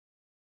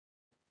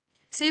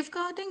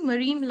Safeguarding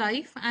Marine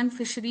Life and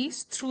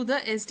Fisheries through the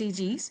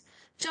SDGs,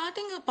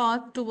 Charting a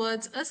Path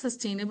Towards a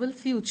Sustainable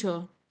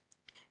Future.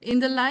 In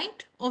the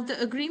light of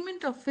the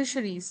Agreement of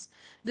Fisheries,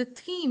 the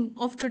theme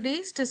of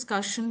today's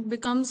discussion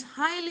becomes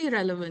highly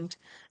relevant,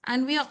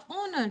 and we are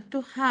honored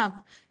to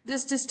have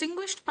this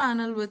distinguished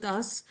panel with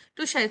us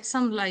to shed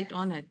some light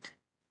on it.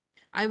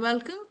 I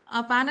welcome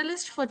our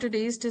panelists for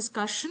today's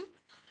discussion,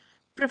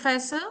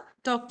 Professor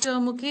Dr.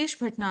 Mukesh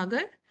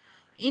Bhatnagar,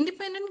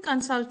 independent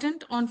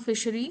consultant on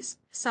fisheries,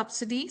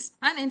 subsidies,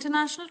 and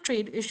international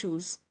trade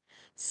issues.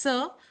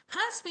 Sir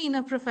has been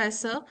a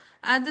professor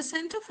at the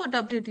Center for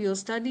WTO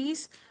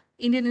Studies,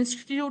 Indian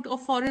Institute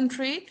of Foreign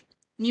Trade,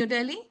 New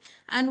Delhi,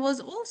 and was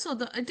also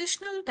the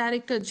additional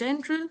Director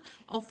General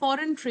of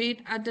Foreign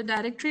Trade at the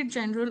Directorate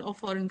General of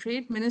Foreign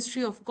Trade,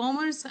 Ministry of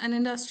Commerce and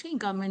Industry,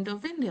 Government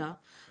of India.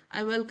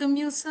 I welcome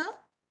you, sir.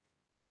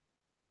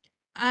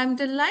 I'm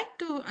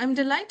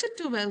delighted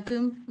to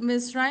welcome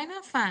Ms.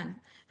 Raina Fan,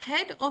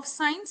 Head of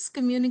Science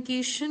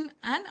Communication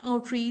and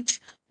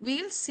Outreach,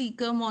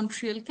 HNLU-SICI,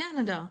 Montreal,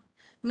 Canada.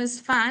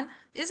 Ms. Fan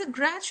is a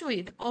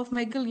graduate of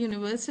McGill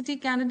University,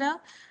 Canada,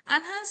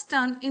 and has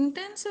done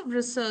intensive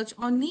research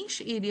on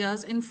niche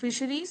areas in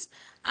fisheries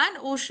and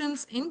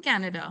oceans in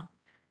Canada.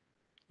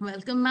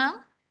 Welcome, ma'am.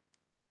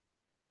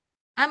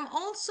 I'm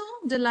also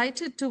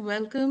delighted to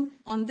welcome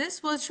on this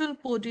virtual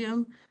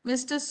podium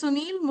Mr.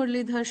 Sunil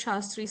Murlidhar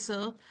Shastri,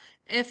 sir,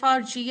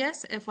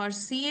 FRGS,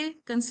 FRCA,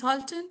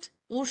 Consultant,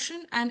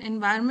 Ocean and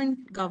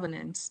Environment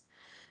Governance.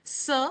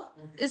 Sir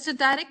is the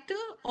Director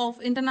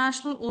of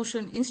International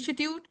Ocean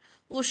Institute,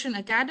 Ocean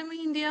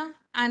Academy India,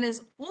 and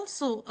is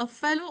also a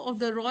Fellow of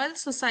the Royal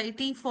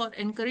Society for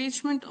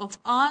Encouragement of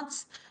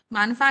Arts,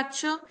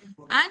 Manufacture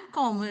and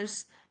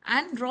Commerce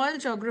and Royal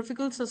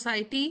Geographical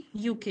Society,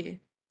 UK.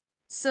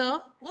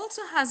 Sir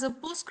also has a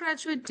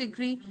postgraduate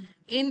degree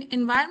in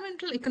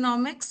environmental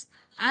economics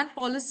and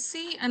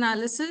policy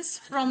analysis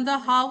from the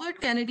Harvard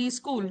Kennedy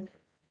School.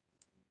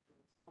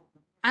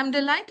 I'm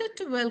delighted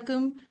to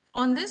welcome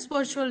on this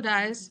virtual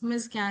dais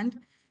Ms. Gant,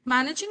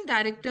 Managing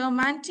Director,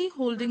 Manti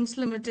Holdings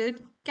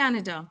Limited,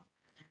 Canada.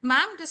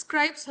 Ma'am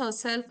describes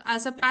herself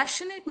as a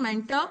passionate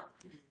mentor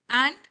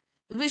and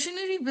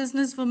visionary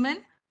businesswoman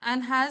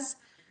and has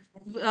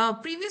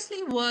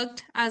previously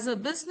worked as a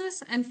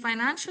business and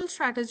financial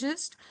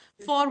strategist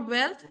for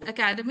Wealth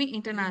Academy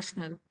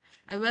International.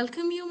 I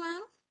welcome you,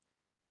 ma'am.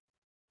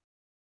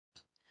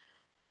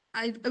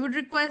 I would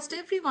request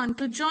everyone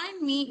to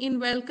join me in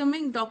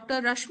welcoming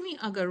Dr. Rashmi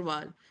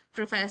Agarwal,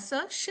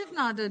 Professor, Shiv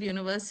Nadar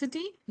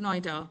University,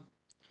 Noida.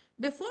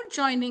 Before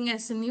joining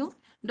SNU,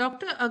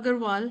 Dr.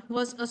 Agarwal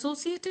was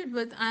associated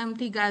with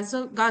IMT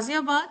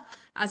Ghaziabad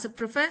as a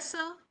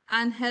professor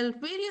and held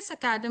various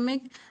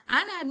academic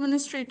and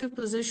administrative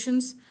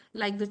positions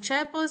like the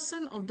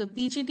chairperson of the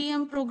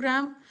PGDM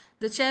program,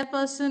 the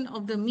chairperson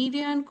of the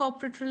Media and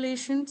Corporate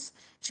Relations,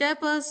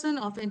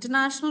 chairperson of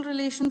International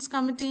Relations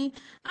Committee,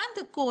 and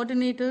the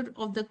coordinator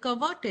of the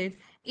coveted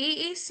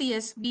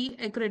AACSB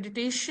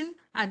accreditation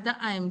at the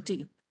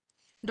IMT.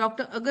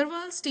 Dr.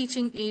 Agarwal's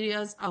teaching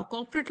areas are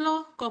corporate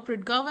law,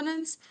 corporate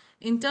governance,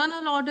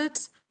 internal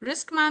audits,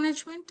 risk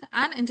management,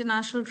 and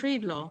international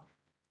trade law.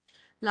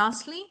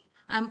 Lastly,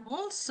 I'm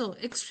also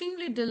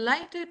extremely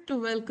delighted to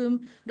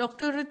welcome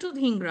Dr. Ritu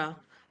Dhingra,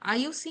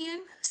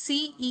 IUCN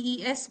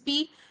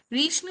CEESP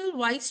Regional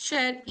Vice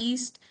Chair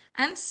East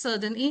and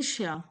Southern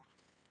Asia.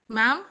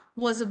 Ma'am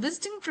was a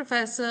visiting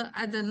professor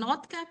at the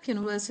North Cap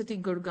University,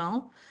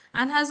 Gurgaon,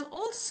 and has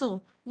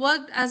also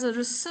worked as a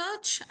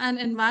research and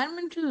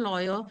environmental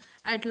lawyer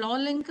at Law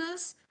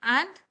Linkers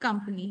and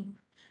Company,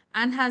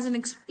 and has an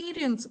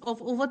experience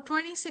of over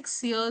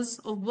 26 years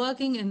of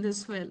working in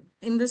this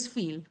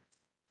field.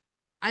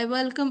 I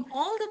welcome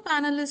all the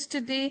panelists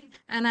today,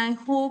 and I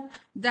hope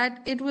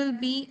that it will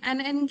be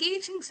an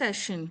engaging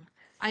session.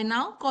 I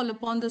now call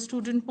upon the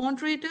student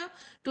moderator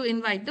to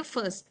invite the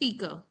first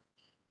speaker.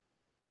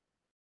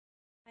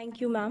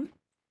 Thank you, ma'am.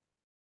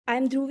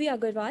 I'm Dhruvi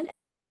Agarwal,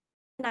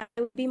 and I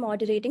will be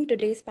moderating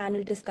today's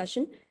panel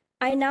discussion.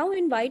 I now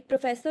invite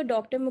Professor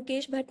Dr.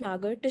 Mukesh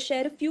Bhatnagar to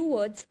share a few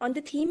words on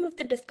the theme of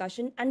the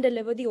discussion and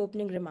deliver the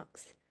opening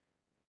remarks.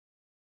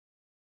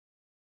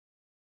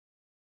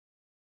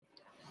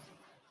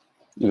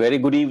 Very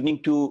good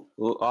evening to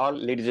all,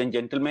 ladies and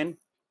gentlemen.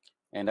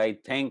 And I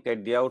thank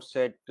at the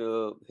outset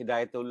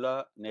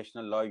Hidayatullah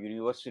National Law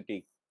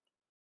University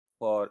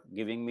for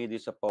giving me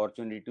this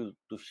opportunity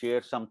to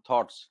share some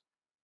thoughts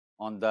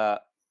on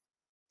the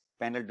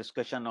panel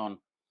discussion on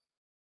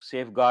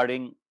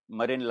safeguarding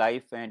marine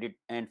life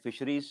and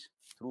fisheries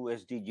through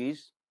SDGs,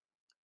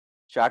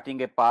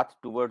 charting a path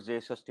towards a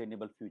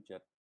sustainable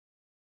future.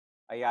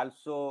 I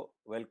also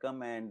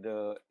welcome and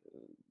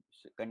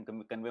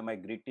convey my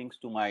greetings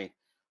to my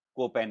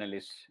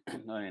co-panelists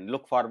and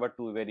look forward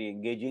to very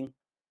engaging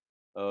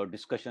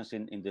discussions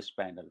in this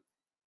panel.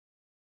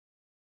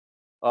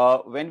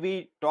 When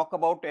we talk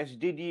about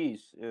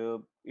SDGs,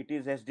 it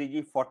is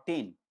SDG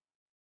 14,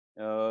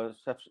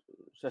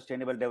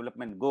 Sustainable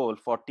Development Goal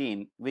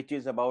 14, which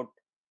is about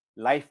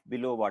life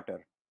below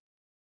water.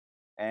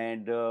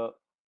 And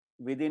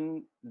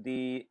within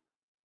the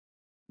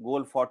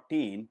goal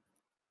 14,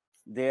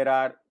 there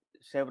are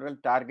several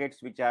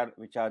targets which are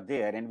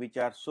there and which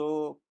are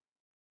so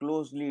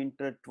closely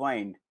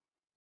intertwined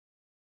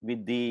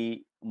with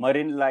the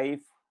marine life,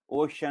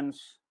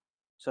 oceans,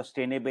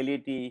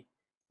 sustainability,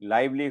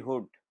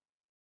 livelihood,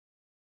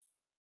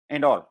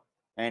 and all,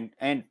 and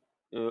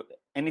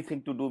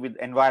anything to do with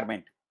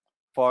environment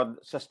for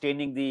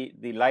sustaining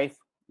the life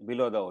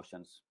below the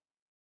oceans.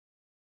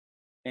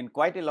 And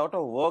quite a lot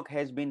of work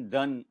has been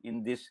done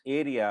in this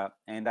area,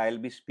 and I'll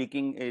be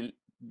speaking a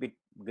bit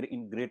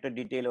in greater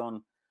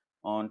detail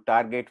on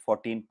target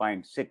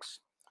 14.6.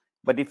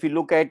 But if you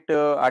look at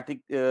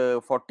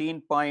article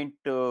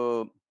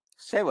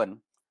 14.7,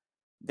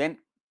 then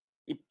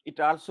it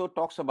also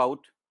talks about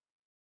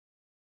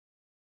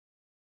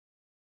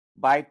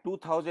by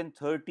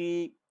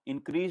 2030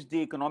 increase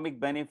the economic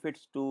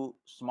benefits to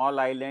small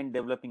island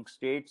developing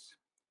states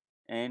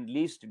and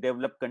least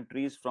developed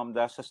countries from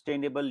the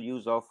sustainable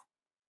use of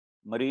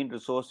marine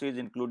resources,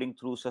 including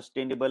through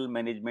sustainable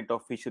management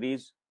of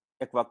fisheries,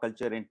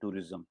 aquaculture, and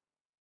tourism.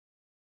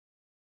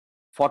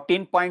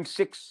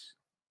 14.6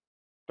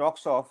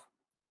 talks of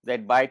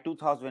that by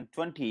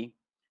 2020,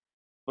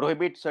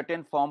 prohibit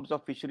certain forms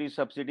of fishery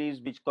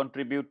subsidies which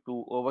contribute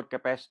to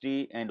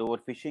overcapacity and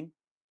overfishing,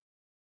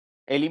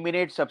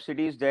 eliminate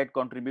subsidies that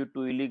contribute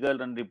to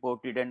illegal,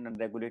 unreported, and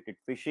unregulated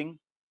fishing,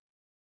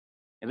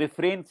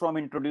 refrain from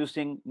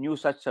introducing new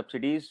such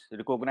subsidies,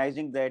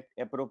 recognizing that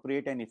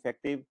appropriate and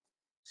effective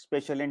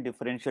special and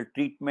differential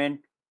treatment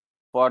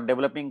for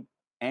developing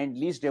and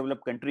least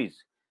developed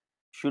countries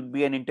should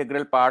be an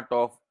integral part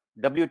of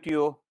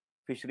WTO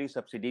fishery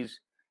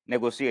subsidies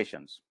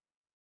negotiations.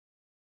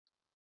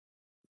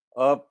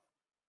 The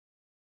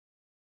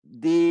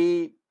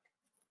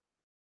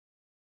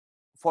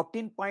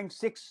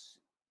 14.6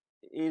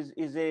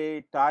 is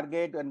a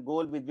target and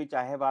goal with which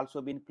I have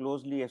also been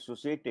closely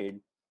associated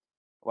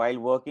while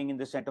working in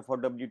the Center for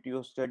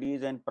WTO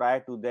Studies, and prior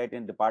to that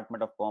in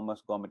Department of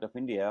Commerce, Government of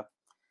India,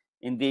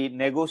 in the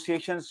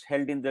negotiations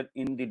held in the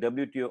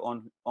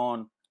WTO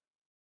on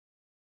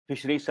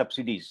fishery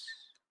subsidies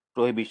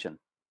prohibition.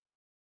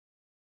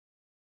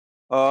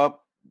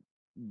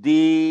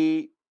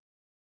 The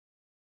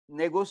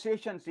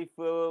negotiations, if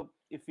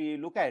we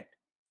look at,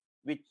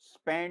 which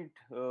spanned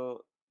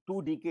 2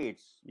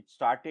 decades, which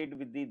started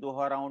with the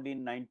Doha round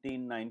in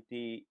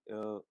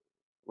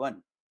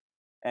 1991,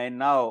 and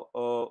now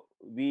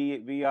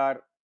we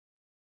are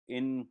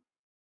in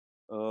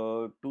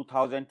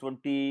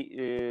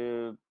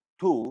 2022,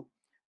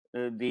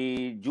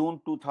 the June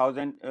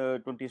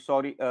 2020.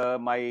 Sorry,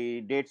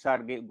 my dates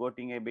are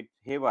getting a bit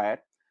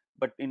haywire,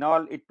 but in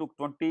all, it took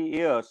 20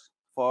 years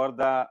for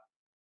the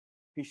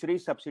fishery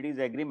subsidies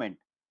agreement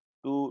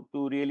to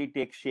really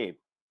take shape.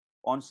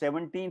 On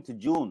 17th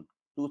June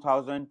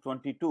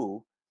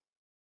 2022,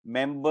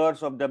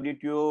 members of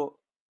WTO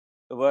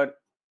were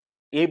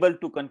able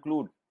to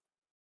conclude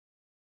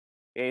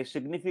a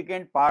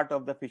significant part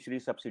of the fishery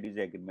subsidies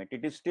agreement.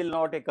 It is still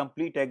not a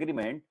complete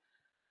agreement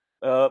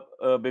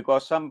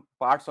because some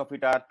parts of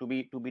it are to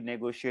be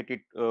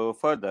negotiated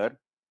further.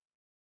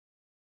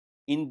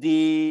 In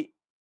the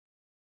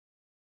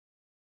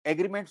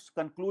agreements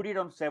concluded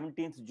on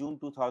 17th June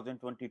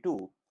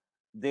 2022,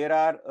 there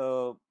are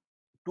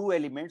two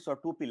elements or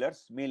two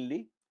pillars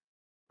mainly: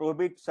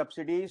 prohibit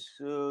subsidies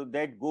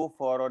that go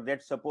for or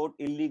that support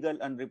illegal,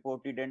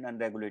 unreported, and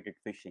unregulated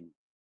fishing,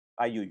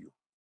 IUU.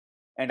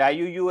 And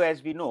IUU,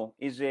 as we know,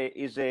 is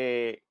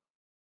a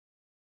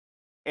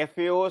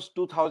FAO's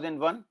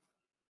 2001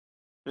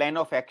 plan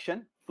of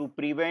action to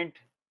prevent,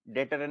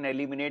 deter, and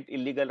eliminate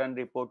illegal,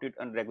 unreported,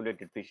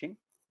 unregulated fishing.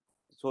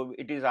 So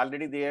it is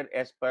already there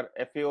as per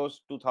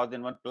FAO's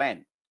 2001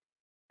 plan.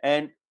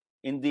 And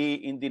in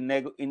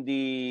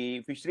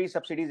the fishery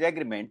subsidies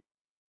agreement,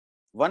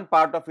 one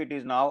part of it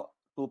is now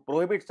to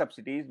prohibit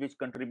subsidies which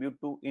contribute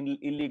to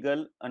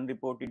illegal,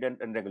 unreported,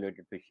 and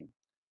unregulated fishing.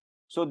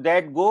 So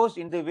that goes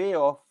in the way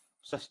of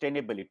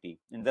sustainability,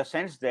 in the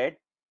sense that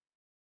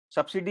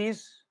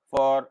subsidies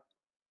for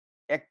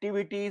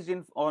activities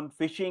on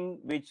fishing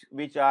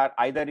which are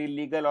either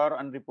illegal or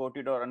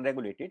unreported or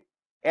unregulated,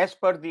 as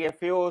per the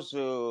FAO's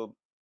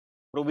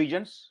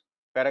provisions,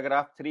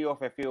 paragraph 3 of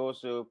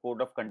FAO's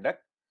code of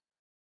conduct,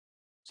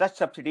 such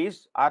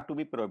subsidies are to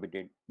be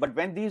prohibited. But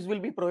when these will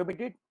be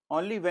prohibited?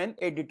 Only when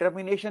a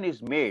determination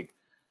is made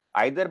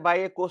either by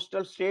a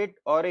coastal state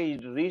or a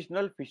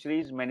regional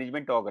fisheries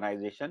management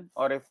organization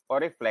or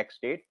a flag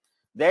state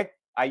that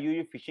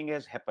IUU fishing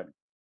has happened.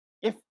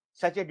 If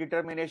such a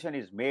determination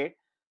is made,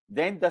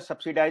 then the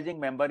subsidizing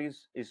member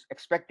is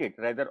expected,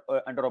 rather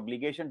under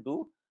obligation,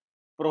 to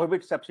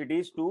prohibit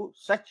subsidies to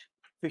such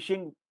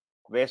fishing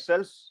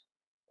vessels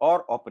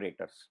or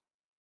operators.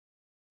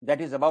 That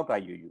is about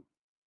IUU.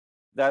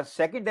 The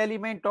second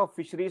element of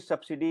fisheries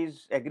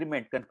subsidies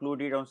agreement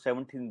concluded on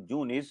 17th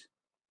June is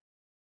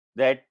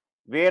that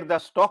where the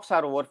stocks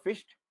are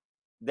overfished,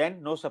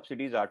 then no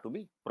subsidies are to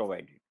be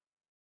provided.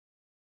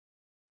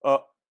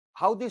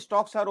 How these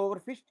stocks are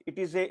overfished?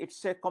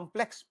 It's a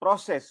complex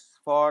process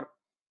for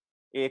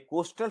a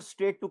coastal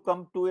state to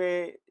come to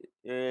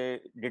a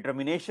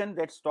determination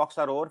that stocks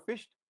are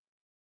overfished,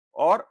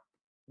 or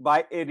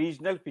by a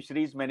regional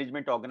fisheries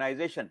management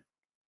organization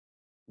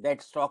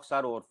that stocks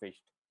are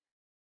overfished.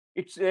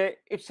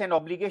 It's an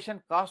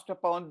obligation cast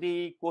upon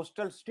the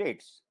coastal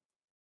states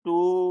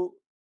to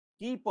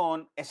keep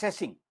on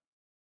assessing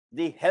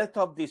the health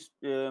of these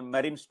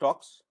marine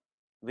stocks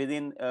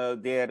within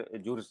their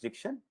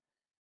jurisdiction.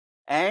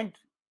 And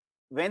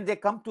when they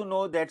come to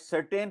know that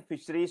certain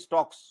fishery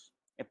stocks,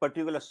 a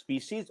particular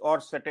species or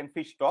certain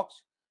fish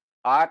stocks,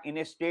 are in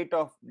a state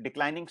of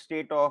declining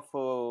state of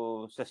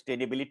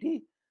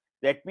sustainability,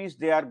 that means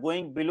they are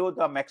going below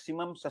the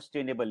maximum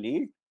sustainable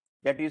yield.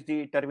 That is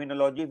the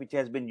terminology which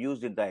has been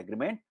used in the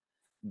agreement.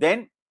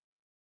 Then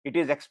it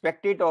is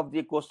expected of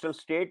the coastal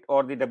state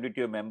or the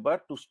WTO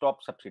member to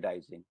stop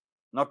subsidizing,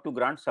 not to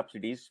grant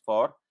subsidies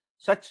for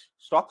such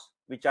stocks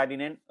which are in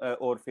an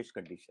overfish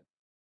condition.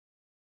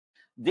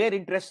 There,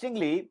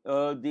 interestingly,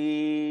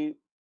 the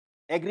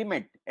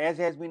agreement, as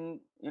has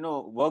been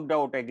worked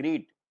out,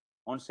 agreed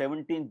on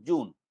 17th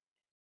June,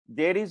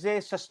 there is a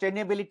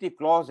sustainability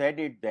clause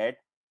added that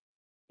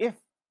if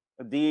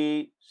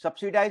the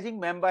subsidizing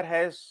member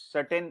has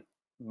certain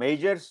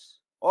measures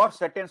or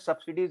certain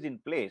subsidies in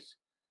place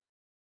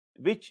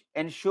which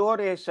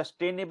ensure a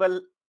sustainable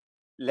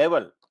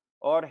level,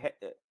 or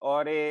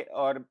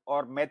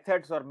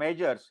methods or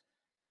measures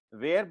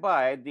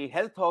whereby the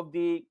health of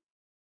the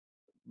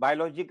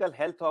biological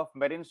health of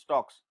marine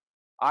stocks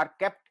are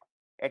kept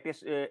at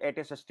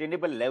a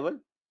sustainable level,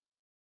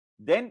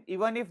 then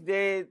even if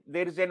there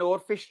is an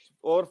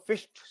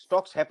overfished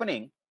stocks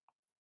happening,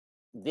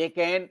 they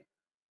can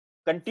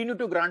continue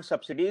to grant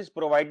subsidies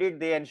provided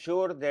they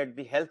ensure that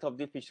the health of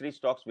the fishery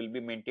stocks will be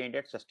maintained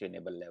at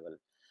sustainable level.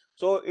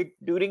 So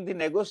during the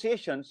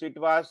negotiations, it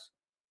was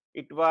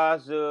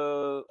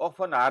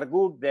often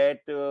argued that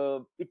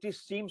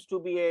seems to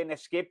be an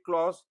escape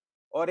clause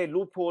or a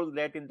loophole,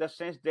 that in the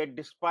sense that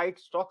despite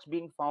stocks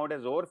being found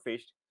as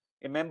overfished,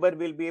 a member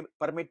will be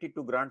permitted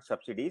to grant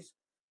subsidies.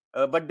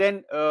 But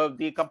then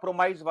the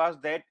compromise was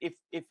that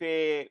if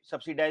a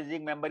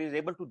subsidizing member is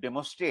able to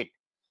demonstrate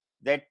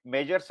that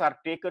measures are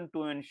taken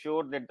to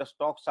ensure that the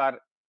stocks are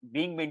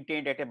being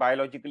maintained at a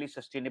biologically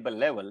sustainable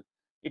level,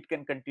 it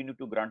can continue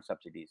to grant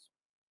subsidies.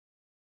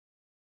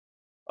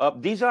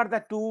 These are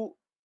the two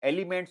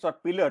elements or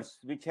pillars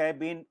which have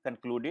been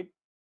concluded,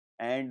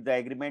 and the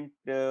agreement,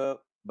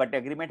 but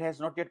agreement has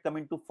not yet come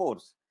into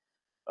force.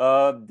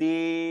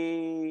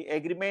 The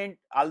agreement,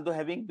 although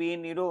having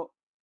been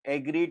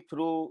agreed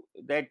through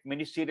that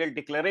ministerial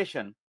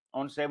declaration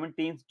on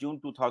 17th June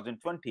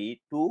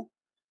 2022,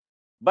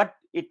 but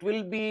it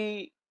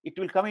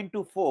will come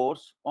into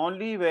force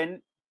only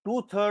when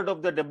 2/3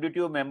 of the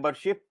WTO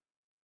membership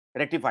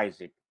ratifies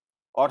it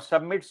or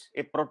submits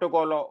a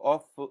protocol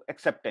of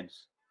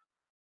acceptance.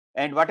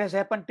 And what has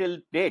happened till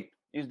date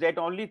is that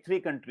only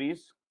 3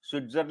 countries,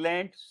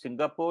 Switzerland,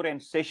 Singapore,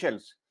 and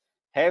Seychelles,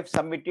 have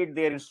submitted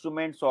their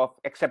instruments of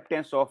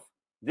acceptance of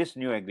this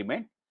new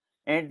agreement.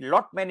 And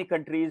lot many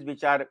countries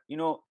which are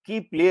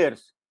key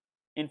players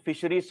in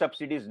fisheries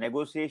subsidies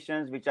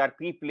negotiations, which are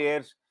key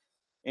players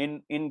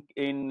in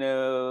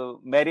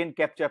marine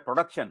capture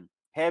production,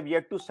 have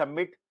yet to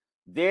submit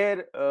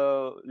their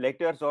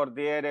letters or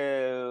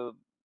their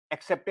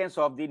acceptance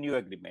of the new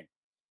agreement.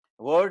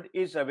 Word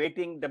is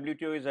awaiting,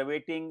 WTO is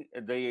awaiting,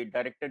 the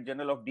Director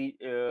General of the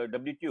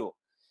WTO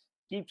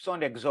keeps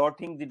on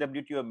exhorting the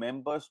WTO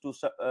members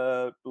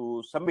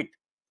to submit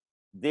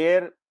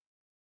their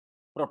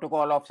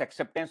protocol of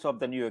acceptance of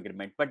the new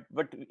agreement. But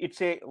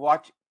it's a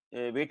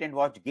wait and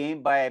watch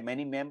game by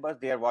many members.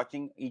 They are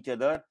watching each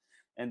other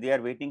and they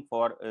are waiting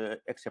for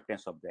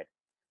acceptance of that.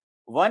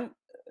 One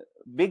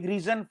big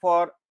reason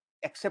for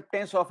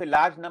acceptance of a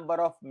large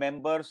number of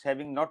members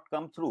having not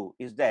come through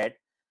is that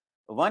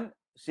one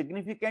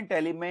significant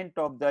element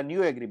of the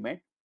new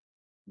agreement,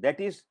 that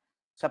is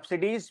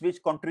subsidies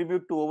which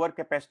contribute to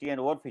overcapacity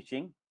and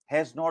overfishing,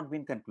 has not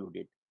been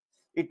concluded.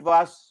 It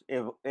was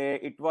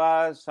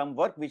some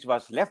work which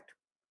was left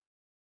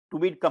to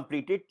be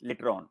completed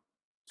later on.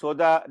 So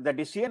the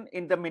decision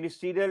in the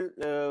ministerial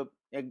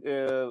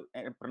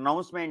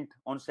pronouncement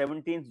on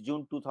 17th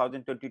June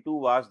 2022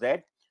 was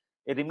that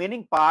a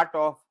remaining part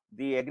of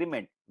the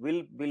agreement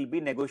will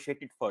be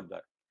negotiated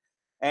further.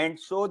 And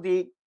so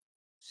the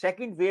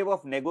second wave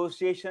of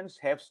negotiations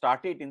have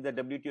started in the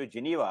WTO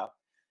Geneva,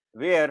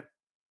 where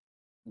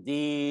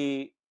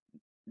the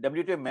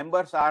WTO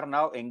members are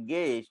now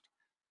engaged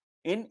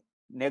in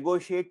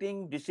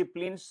negotiating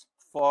disciplines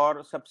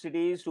for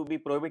subsidies to be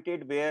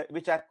prohibited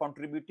which are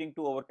contributing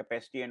to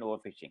overcapacity and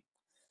overfishing.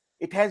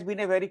 It has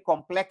been a very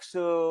complex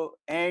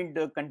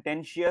and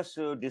contentious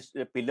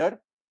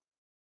pillar,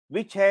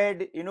 which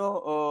had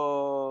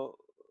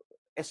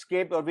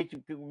escaped, or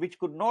which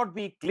could not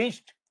be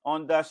clinched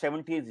on the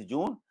 17th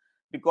June,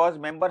 because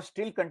members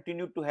still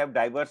continued to have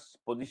diverse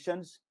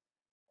positions.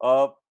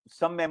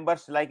 Some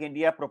members like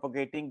India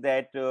propagating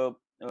that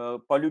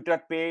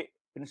polluter pay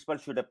principle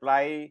should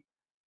apply,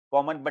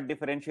 common but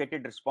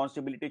differentiated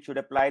responsibility should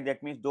apply.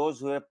 That means those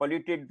who have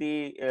polluted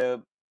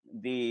the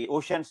the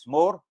oceans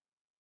more.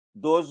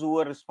 Those who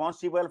were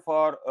responsible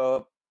for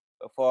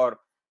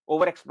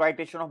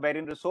overexploitation of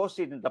marine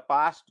resources in the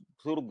past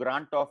through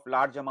grant of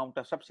large amount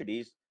of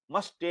subsidies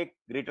must take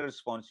greater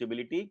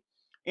responsibility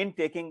in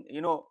taking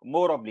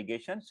more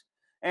obligations,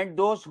 and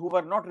those who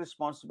were not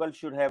responsible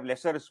should have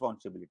lesser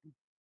responsibility.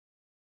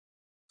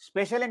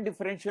 Special and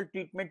differential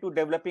treatment to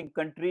developing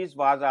countries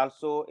was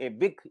also a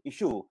big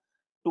issue.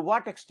 To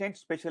what extent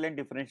special and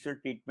differential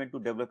treatment to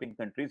developing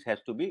countries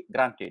has to be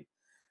granted?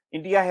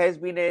 India has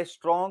been a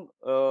strong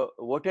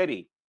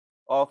votary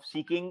of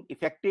seeking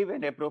effective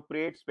and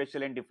appropriate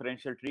special and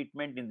differential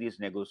treatment in these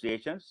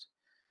negotiations,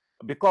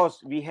 because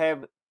we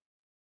have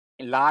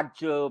a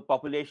large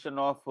population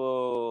of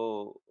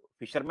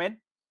fishermen.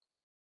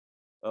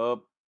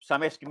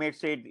 Some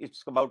estimates say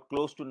it's about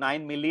close to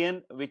 9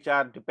 million, which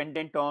are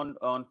dependent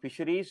on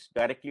fisheries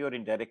directly or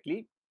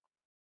indirectly,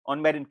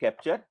 on marine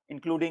capture,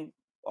 including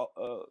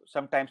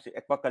sometimes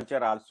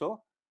aquaculture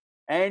also.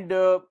 And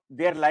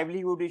their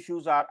livelihood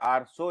issues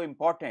are so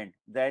important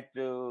that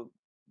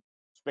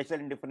special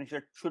and differential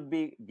should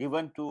be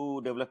given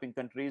to developing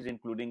countries,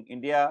 including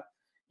India,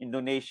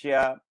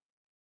 Indonesia.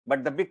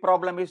 But the big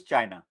problem is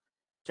China.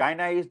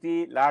 China is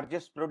the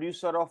largest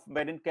producer of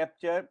marine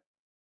capture,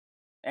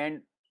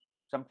 and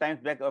sometimes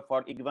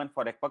for even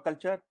for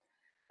aquaculture,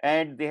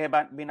 and they have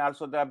been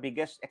also the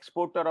biggest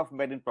exporter of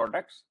marine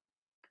products.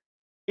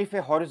 If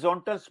a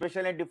horizontal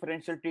special and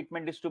differential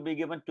treatment is to be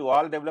given to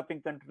all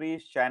developing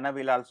countries, China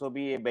will also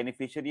be a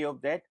beneficiary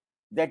of that.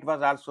 That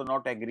was also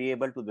not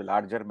agreeable to the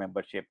larger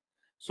membership.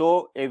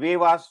 So a way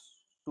was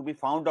to be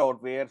found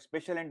out where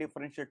special and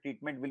differential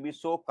treatment will be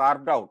so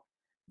carved out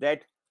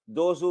that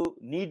those who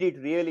need it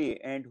really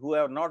and who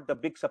are not the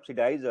big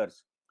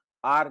subsidizers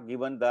are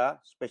given the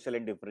special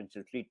and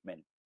differential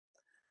treatment.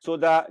 So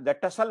the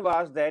tussle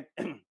was that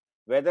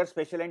whether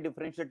special and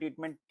differential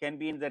treatment can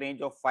be in the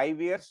range of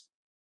 5 years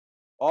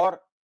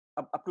or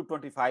up to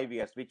 25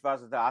 years, which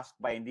was the ask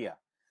by India,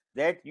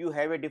 that you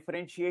have a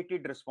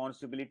differentiated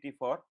responsibility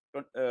for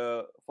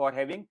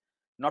having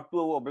not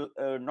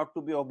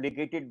to be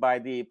obligated by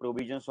the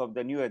provisions of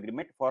the new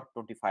agreement for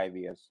 25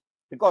 years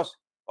because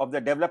of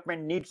the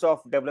development needs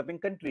of developing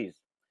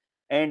countries.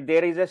 And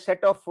there is a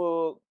set of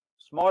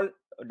small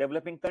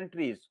developing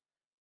countries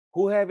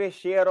who have a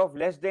share of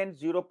less than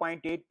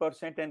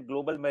 0.8% in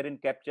global marine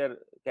capture.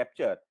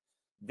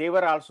 They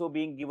were also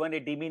being given a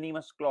de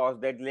minimis clause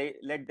that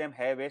let them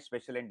have a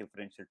special and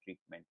differential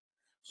treatment.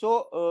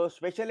 So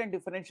special and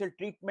differential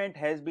treatment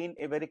has been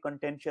a very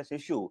contentious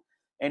issue.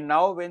 And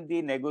now when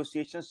the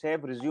negotiations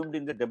have resumed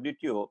in the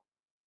WTO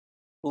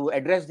to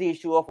address the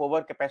issue of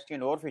overcapacity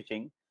and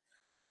overfishing,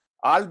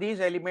 all these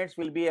elements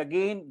will be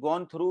again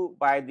gone through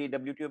by the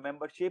WTO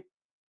membership,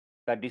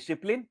 the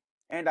discipline,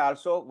 and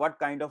also what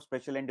kind of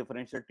special and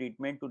differential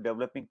treatment to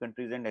developing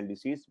countries and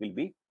LDCs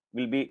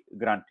will be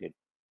granted.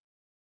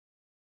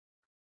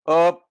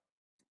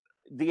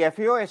 The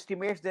FAO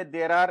estimates that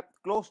there are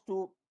close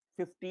to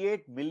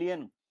 58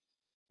 million,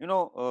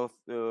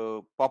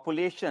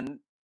 population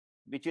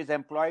which is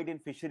employed in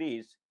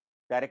fisheries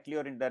directly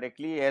or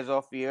indirectly as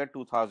of year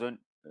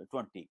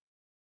 2020.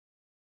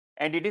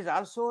 And it is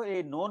also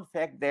a known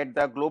fact that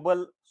the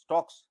global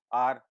stocks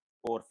are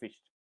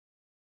overfished.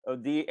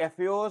 The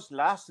FAO's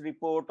last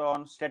report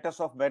on status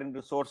of marine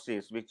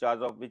resources, which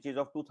is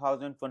of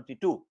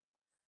 2022,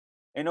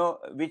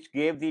 which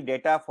gave the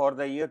data for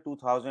the year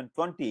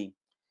 2020,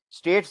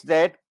 states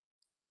that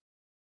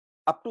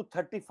up to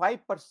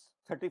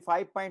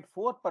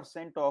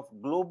 35.4% of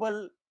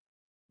global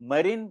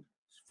marine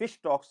fish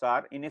stocks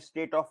are in a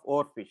state of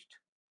overfished.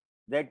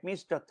 That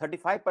means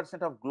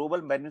 35% of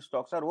global marine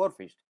stocks are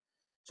overfished.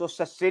 So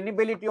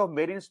sustainability of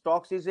marine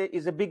stocks is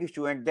a big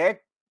issue, and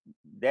that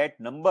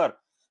number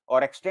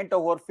or extent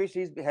of overfish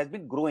has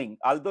been growing.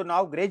 Although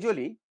now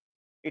gradually,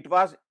 it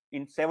was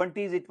in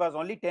 70s, it was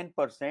only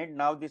 10%.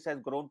 Now this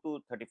has grown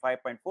to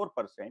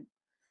 35.4%.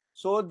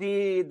 So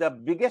the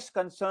biggest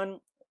concern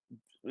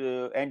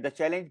and the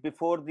challenge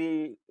before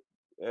the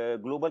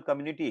global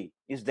community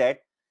is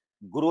that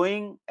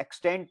growing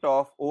extent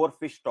of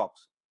overfish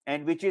stocks,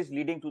 and which is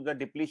leading to the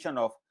depletion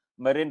of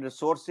marine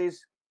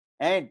resources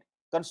and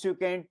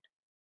consequent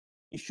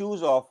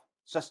issues of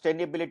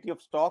sustainability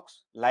of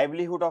stocks,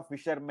 livelihood of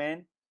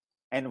fishermen,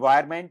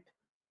 environment,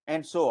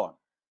 and so on.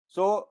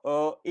 So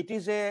it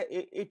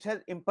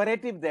has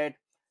imperative that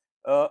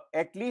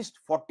at least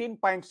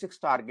 14.6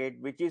 target,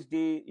 which is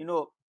the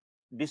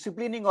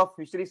disciplining of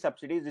fishery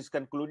subsidies, is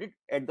concluded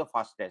at the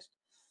fastest.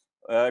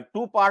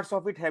 Two parts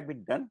of it have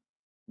been done,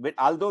 but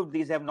although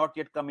these have not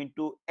yet come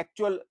into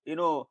actual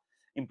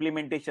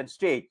implementation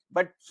stage,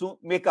 but soon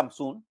may come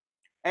soon.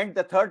 And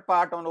the third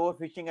part on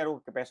overfishing and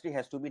overcapacity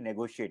has to be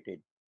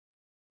negotiated.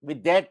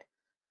 With that,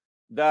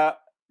 the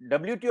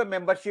WTO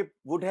membership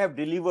would have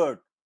delivered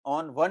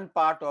on one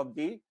part of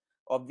the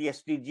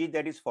SDG,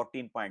 that is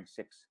 14.6.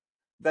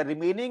 The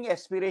remaining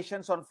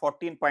aspirations on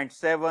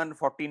 14.7,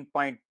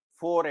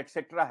 14.4,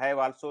 etc. have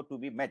also to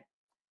be met,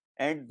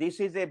 and this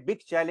is a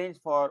big challenge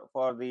for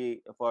the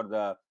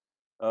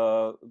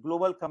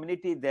global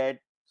community, that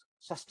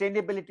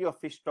sustainability of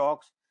fish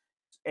stocks,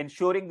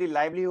 ensuring the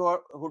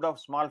livelihood of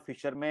small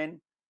fishermen,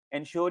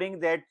 ensuring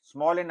that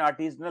small and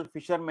artisanal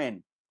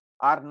fishermen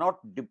are not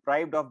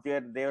deprived of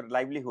their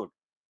livelihood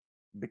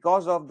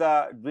because of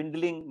the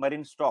dwindling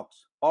marine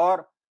stocks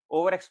or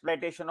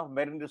overexploitation of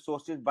marine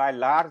resources by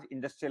large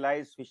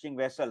industrialized fishing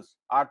vessels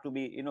are to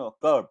be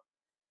curbed.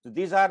 So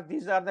these are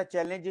the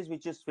challenges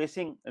which is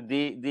facing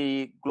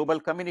the global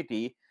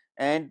community,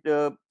 and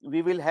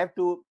we will have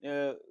to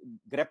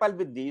grapple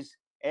with these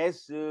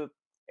as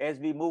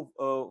we move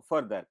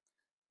further.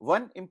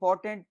 One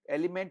important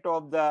element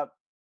of the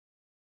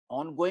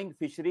ongoing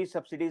fisheries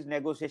subsidies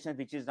negotiations,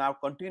 which is now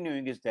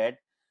continuing, is that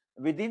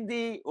within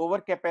the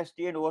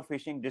overcapacity and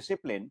overfishing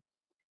discipline,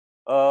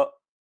 uh,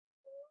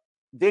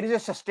 there is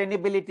a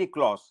sustainability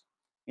clause,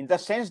 in the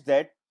sense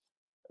that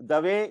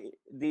the way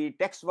the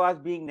text was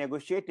being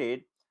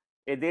negotiated,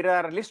 there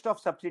are a list of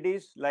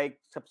subsidies like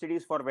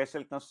subsidies for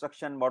vessel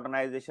construction,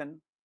 modernization,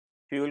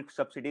 fuel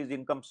subsidies,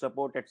 income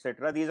support,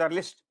 etc. These are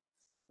lists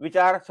which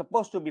are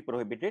supposed to be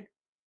prohibited.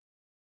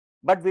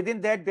 But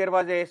within that, there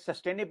was a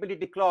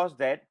sustainability clause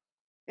that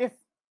if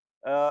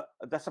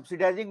the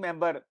subsidizing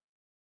member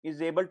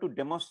is able to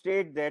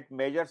demonstrate that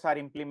measures are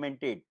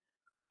implemented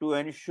to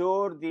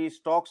ensure the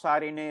stocks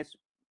are in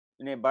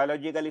a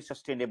biologically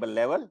sustainable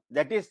level,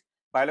 that is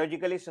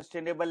biologically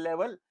sustainable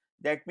level,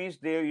 that means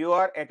you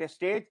are at a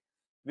stage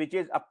which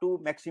is up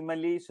to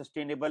maximally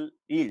sustainable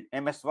yield,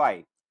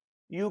 MSY,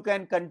 you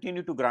can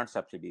continue to grant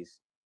subsidies.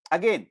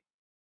 Again,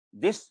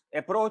 this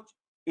approach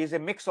is a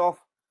mix of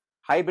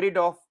hybrid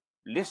of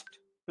list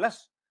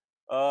plus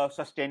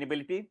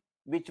sustainability,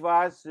 which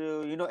was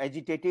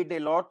agitated a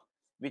lot,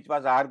 which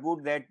was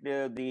argued that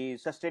the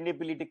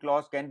sustainability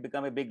clause can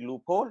become a big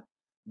loophole.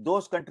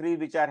 Those countries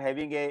which are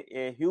having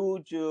a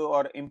huge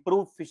or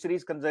improved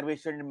fisheries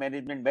conservation and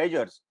management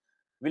measures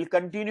will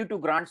continue to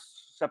grant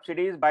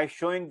subsidies by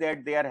showing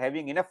that they are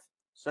having enough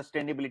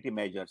sustainability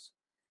measures.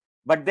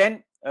 But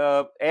then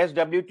as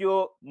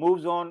WTO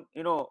moves on,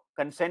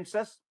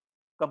 consensus,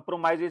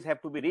 compromises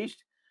have to be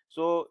reached.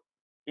 So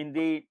in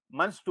the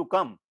months to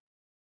come,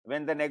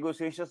 when the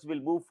negotiations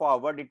will move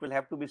forward, it will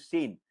have to be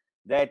seen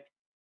that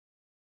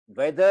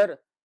whether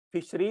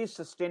fisheries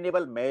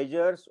sustainable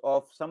measures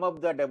of some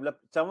of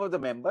the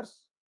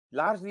members,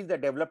 largely the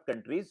developed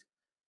countries,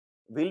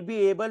 will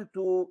be able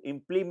to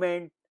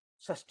implement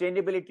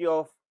sustainability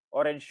of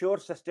or ensure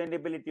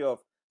sustainability of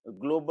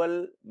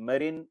global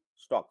marine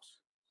stocks.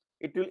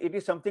 It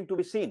is something to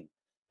be seen,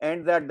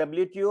 and the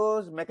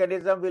WTO's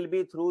mechanism will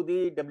be through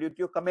the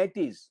WTO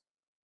committees,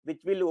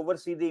 which will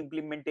oversee the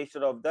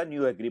implementation of the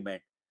new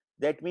agreement.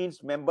 That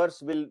means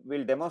members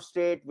will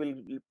demonstrate, will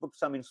put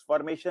some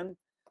information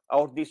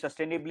of the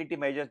sustainability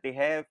measures they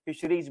have,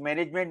 fisheries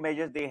management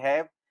measures they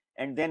have,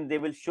 and then they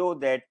will show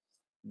that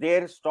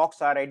their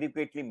stocks are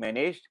adequately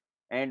managed,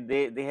 and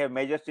they have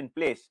measures in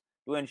place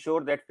to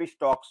ensure that fish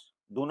stocks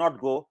do not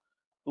go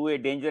to a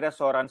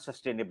dangerous or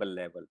unsustainable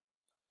level.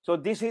 So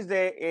this is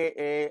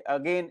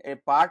again a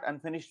part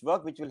unfinished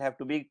work which will have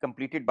to be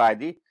completed by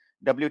the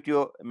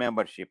WTO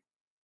membership.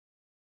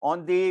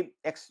 On the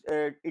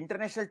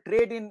international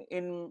trade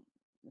in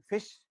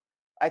fish,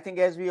 I think,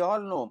 as we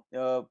all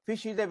know,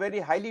 fish is a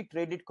very highly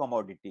traded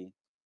commodity.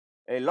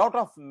 A lot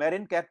of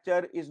marine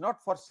capture is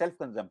not for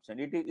self-consumption,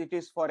 it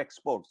is for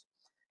exports,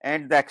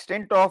 and the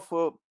extent of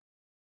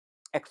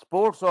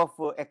exports of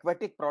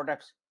aquatic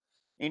products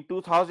in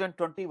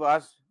 2020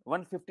 was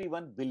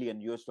 151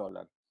 billion US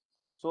dollar.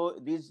 So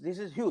this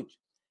is huge,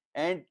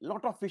 and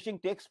lot of fishing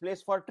takes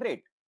place for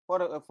trade,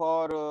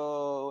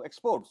 for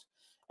exports,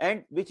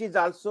 and which is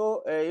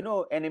also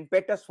an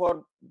impetus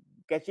for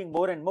catching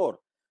more and more.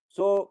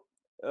 So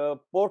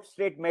port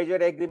state measure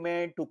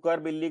agreement to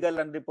curb illegal,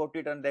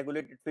 unreported,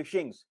 unregulated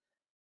fishings,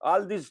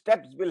 all these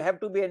steps will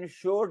have to be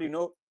ensured,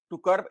 to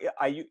curb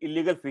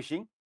illegal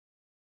fishing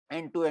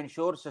and to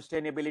ensure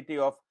sustainability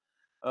of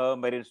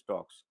marine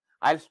stocks.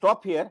 I'll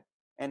stop here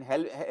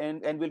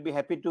and will be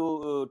happy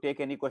to take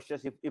any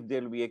questions if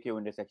there will be a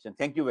Q&A section.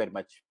 Thank you very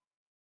much.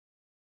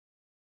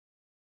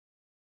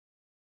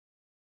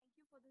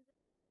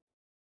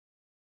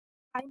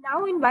 I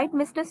now invite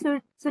Mr.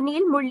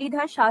 Sunil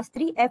Murlidhar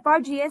Shastri,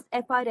 FRGS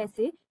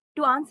FRSA,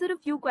 to answer a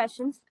few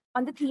questions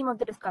on the theme of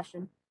the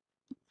discussion.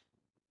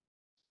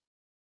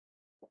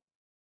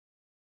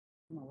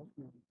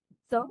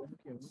 Sir?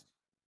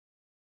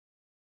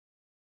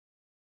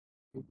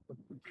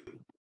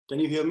 Can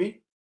you hear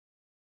me?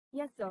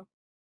 Yes, sir.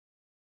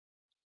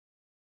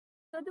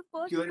 So the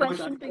first Thank you very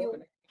question much. to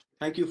you.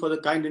 Thank you for the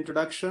kind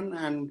introduction,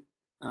 and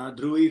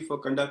Dhruvi for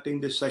conducting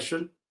this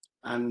session.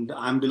 And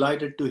I'm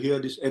delighted to hear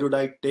this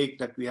erudite take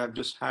that we have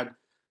just had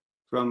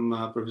from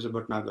Professor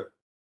Bhatnagar.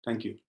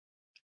 Thank you.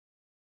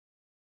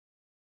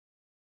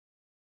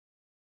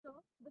 So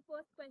the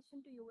first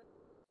question to you is,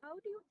 how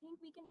do you think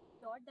we can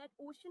ensure that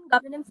ocean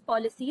governance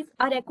policies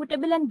are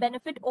equitable and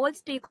benefit all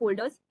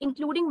stakeholders,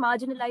 including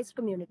marginalized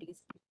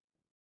communities?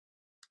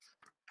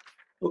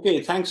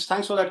 Okay, thanks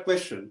for that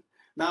question.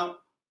 Now,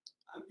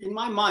 in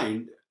my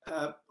mind,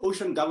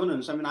 ocean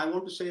governance, I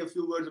want to say a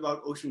few words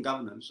about ocean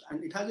governance,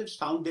 and it has its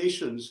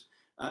foundations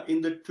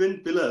in the twin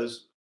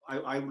pillars,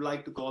 I would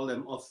like to call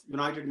them, of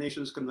United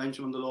Nations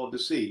Convention on the Law of the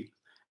Sea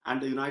and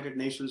the United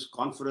Nations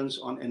Conference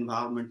on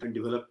Environment and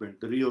Development,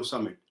 the Rio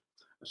Summit,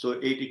 so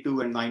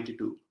 82 and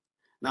 92.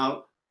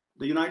 Now,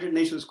 the United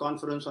Nations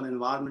Conference on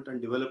Environment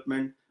and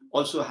Development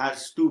also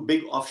has two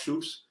big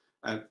offshoots,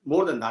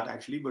 more than that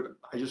actually, but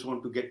I just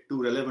want to get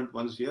two relevant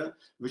ones here,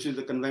 which is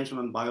the Convention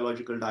on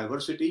Biological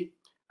Diversity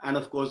and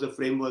of course the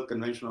Framework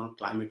Convention on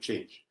Climate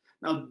Change.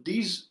 Now,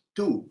 these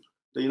two,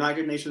 the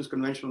United Nations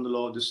Convention on the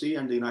Law of the Sea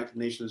and the United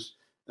Nations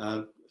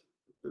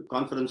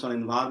Conference on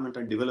Environment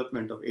and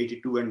Development of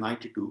 82 and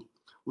 92,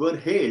 were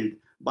hailed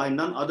by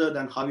none other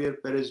than Javier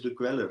Perez de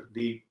Cuellar,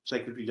 the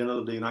Secretary General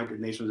of the United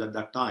Nations at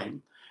that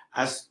time,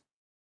 as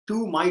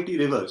two mighty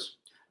rivers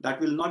that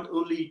will not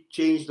only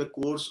change the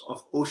course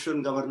of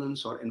ocean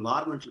governance or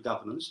environmental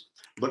governance,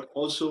 but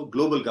also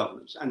global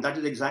governance. And that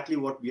is exactly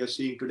what we are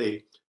seeing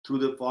today through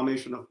the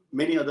formation of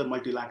many other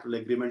multilateral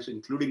agreements,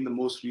 including the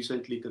most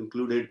recently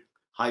concluded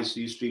High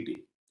Seas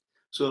Treaty.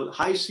 So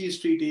High Seas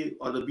Treaty,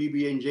 or the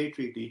BBNJ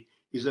Treaty,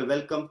 is a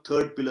welcome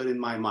third pillar in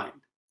my mind.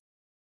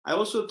 I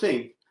also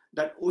think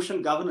that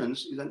ocean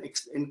governance is an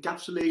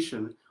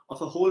encapsulation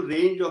of a whole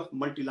range of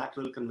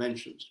multilateral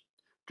conventions,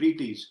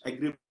 treaties,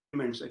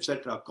 agreements,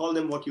 etc. Call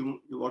them what you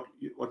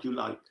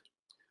like,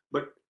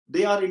 but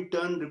they are in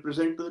turn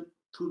represented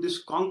through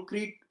this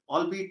concrete,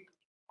 albeit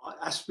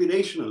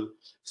aspirational,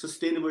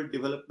 sustainable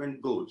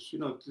development goals. You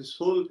know, this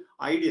whole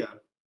idea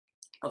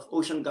of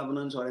ocean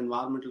governance or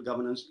environmental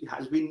governance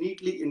has been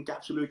neatly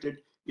encapsulated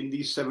in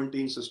these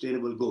 17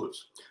 sustainable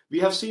goals. We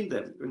have seen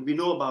them and we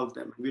know about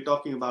them, we're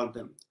talking about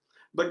them.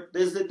 But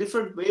there's a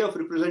different way of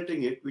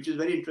representing it, which is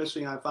very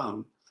interesting, I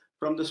found,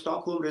 from the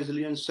Stockholm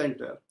Resilience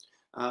Center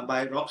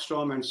by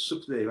Rockstrom and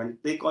Sukhdev, and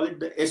they call it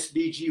the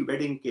SDG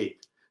wedding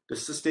cake, the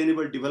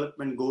Sustainable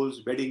Development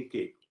Goals wedding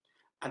cake.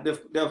 And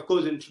they of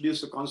course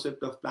introduced the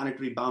concept of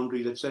planetary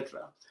boundaries,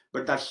 etc.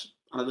 But that's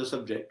another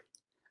subject.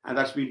 And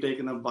that's been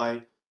taken up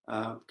by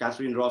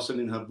Catherine Rawson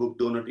in her book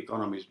Donut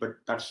Economies, but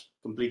that's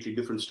a completely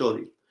different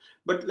story.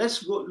 But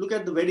let's go look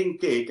at the wedding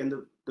cake, and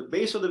the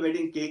base of the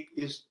wedding cake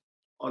is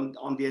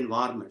on the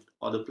environment,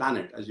 or the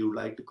planet, as you would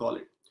like to call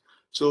it.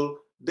 So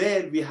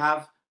there we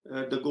have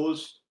the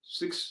goals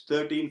 6,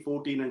 13,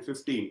 14, and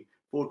 15.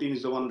 14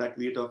 is the one that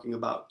we are talking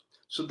about.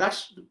 So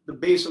that's the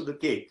base of the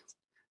cake.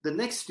 The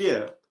next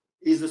tier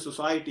is the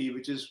society,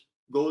 which is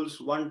goals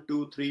 1,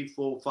 2, 3,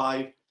 4,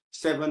 5,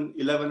 7,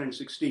 11, and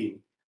 16.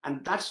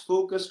 And that's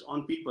focused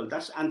on people.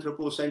 That's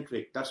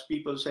anthropocentric. That's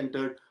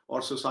people-centered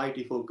or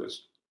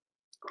society-focused.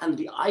 And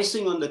the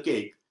icing on the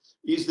cake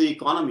is the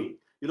economy.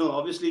 You know,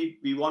 obviously,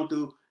 we want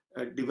to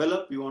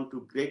develop. We want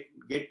to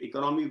get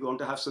economy. We want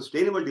to have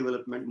sustainable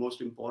development,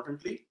 most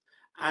importantly.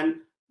 And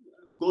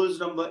goals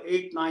number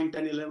 8, 9,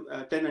 10, 11,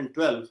 10, and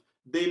 12,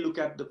 they look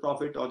at the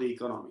profit or the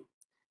economy.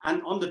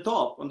 And on the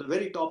top, on the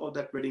very top of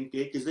that wedding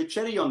cake, is the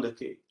cherry on the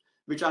cake,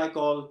 which I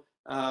call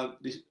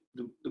the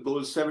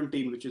goal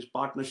 17, which is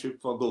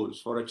partnership for goals,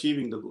 for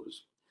achieving the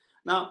goals.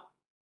 Now,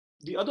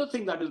 the other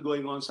thing that is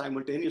going on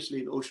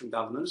simultaneously in ocean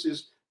governance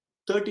is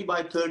 30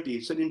 by 30.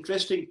 It's an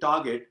interesting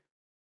target,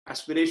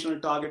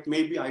 aspirational target,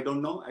 maybe, I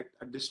don't know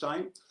at this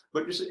time,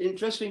 but it's an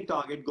interesting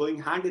target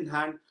going hand in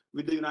hand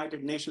with the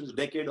United Nations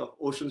Decade of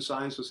Ocean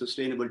Science for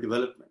Sustainable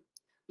Development.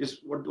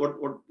 It's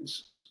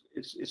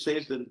it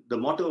says that the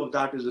motto of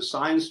that is the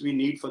science we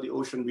need for the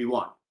ocean we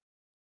want.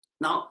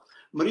 Now,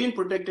 marine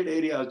protected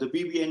areas, the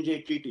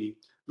BBNJ Treaty,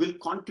 will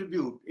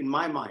contribute, in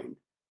my mind,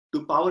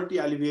 to poverty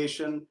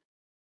alleviation,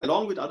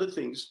 along with other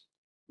things,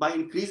 by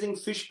increasing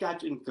fish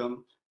catch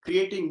income,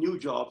 creating new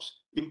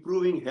jobs,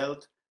 improving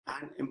health,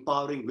 and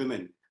empowering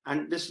women.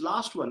 And this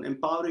last one,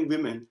 empowering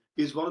women,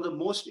 is one of the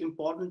most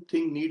important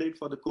things needed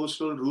for the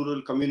coastal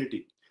rural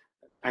community.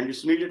 And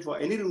it's needed for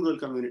any rural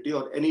community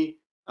or any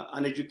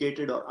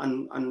uneducated or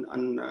and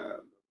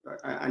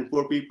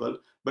poor people,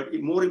 but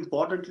more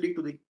importantly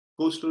to the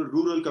coastal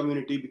rural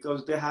community,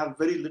 because they have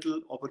very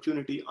little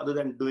opportunity other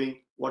than doing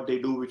what they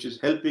do, which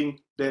is helping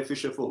their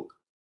fisher folk.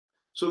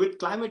 So with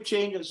climate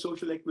change and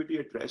social equity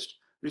addressed,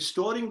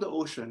 restoring the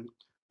ocean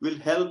will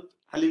help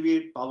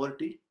alleviate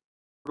poverty,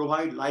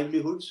 provide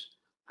livelihoods,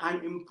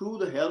 and improve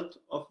the health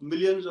of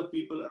millions of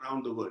people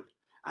around the world.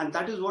 And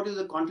that is what is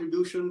the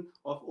contribution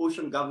of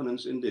ocean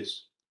governance in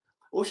this.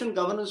 Ocean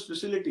governance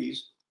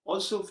facilities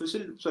also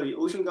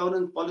ocean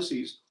governance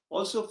policies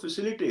also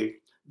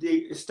facilitate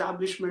the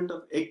establishment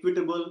of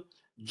equitable,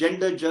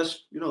 gender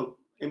just,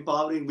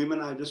 empowering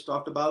women I just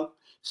talked about,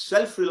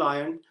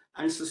 self-reliant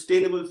and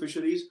sustainable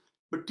fisheries,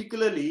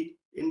 particularly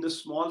in the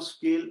small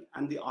scale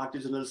and the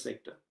artisanal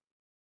sector.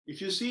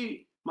 If you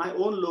see my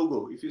own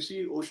logo, if you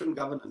see ocean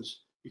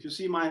governance, if you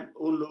see my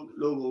own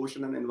logo,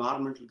 ocean and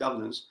environmental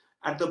governance,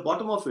 at the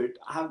bottom of it,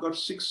 I have got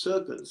 6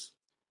 circles.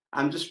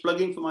 I'm just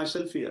plugging for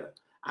myself here.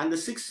 And the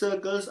 6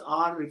 circles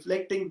are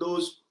reflecting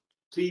those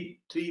three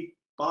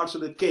parts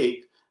of the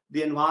cake: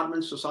 the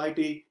environment,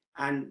 society,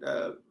 and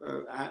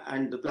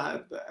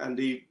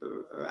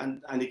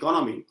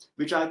economy,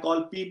 which I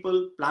call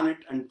people, planet,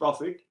 and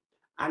profit.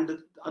 And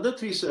the other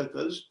 3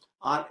 circles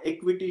are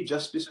equity,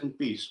 justice, and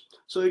peace.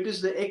 So it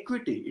is the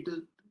equity. It is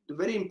the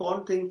very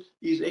important thing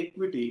is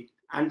equity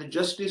and the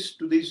justice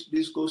to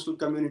these coastal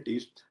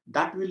communities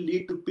that will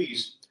lead to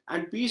peace.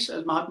 And peace,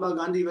 as Mahatma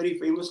Gandhi very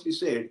famously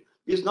said,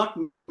 is not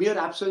mere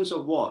absence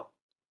of war.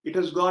 It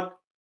has got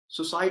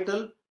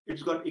societal,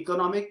 it's got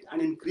economic,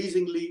 and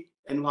increasingly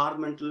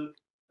environmental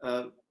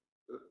uh,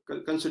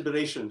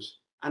 considerations.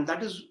 And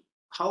that is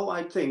how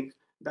I think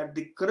that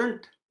the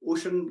current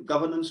ocean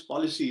governance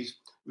policies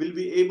will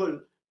be able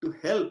to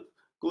help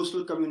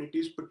coastal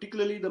communities,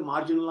 particularly the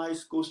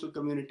marginalized coastal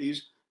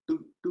communities,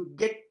 to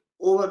get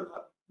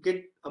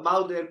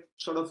above their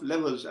sort of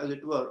levels, as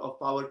it were, of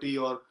poverty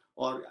or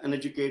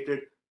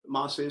uneducated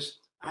masses,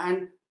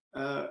 and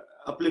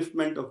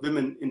upliftment of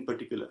women in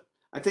particular.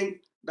 I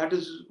think that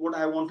is what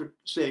I want to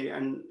say,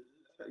 and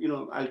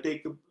I'll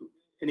take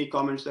any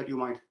comments that you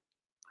might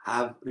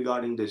have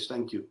regarding this.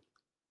 Thank you.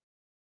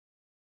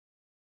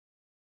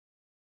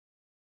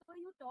 So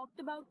you talked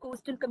about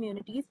coastal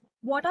communities.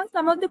 What are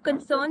some of the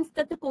concerns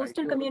that the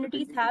coastal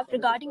communities have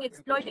regarding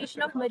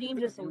exploitation of marine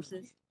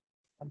resources?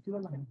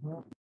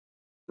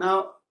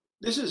 Now,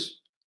 this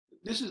is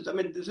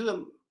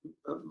a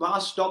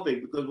vast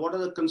topic, because what are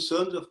the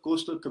concerns of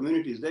coastal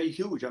communities? They're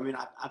huge. I mean,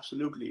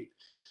 absolutely.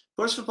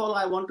 First of all,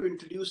 I want to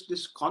introduce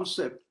this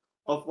concept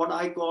of what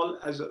I call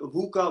as a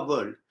VUCA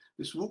world.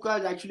 This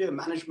VUCA is actually a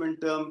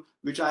management term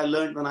which I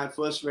learned when I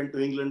first went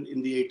to England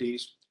in the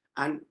 80s.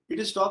 And it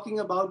is talking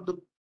about the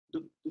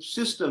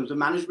systems, the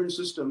management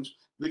systems,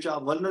 which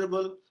are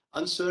vulnerable,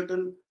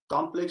 uncertain,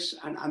 complex,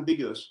 and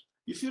ambiguous.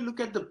 If you look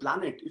at the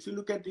planet, if you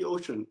look at the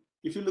ocean,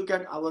 if you look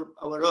at our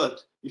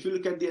Earth, if you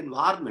look at the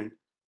environment,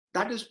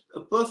 that is a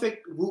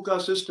perfect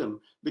VUCA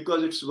system,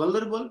 because it's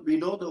vulnerable. We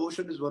know the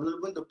ocean is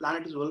vulnerable, the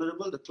planet is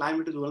vulnerable, the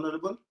climate is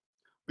vulnerable.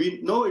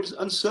 We know it's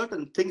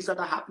uncertain. Things that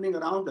are happening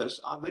around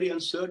us are very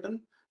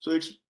uncertain. So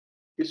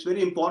it's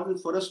very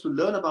important for us to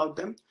learn about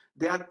them.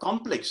 They are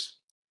complex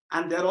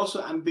and they're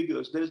also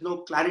ambiguous. There is no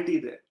clarity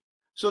there.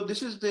 So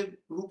this is the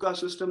VUCA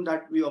system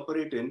that we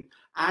operate in,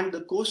 and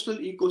the coastal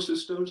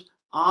ecosystems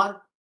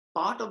are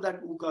part of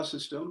that VUCA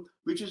system,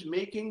 which is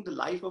making the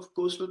life of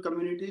coastal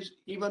communities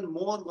even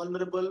more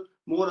vulnerable,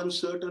 more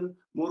uncertain,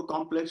 more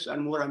complex,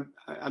 and more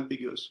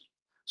ambiguous.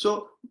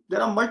 So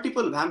there are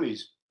multiple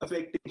whammies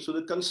affecting. So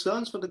the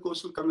concerns for the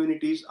coastal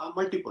communities are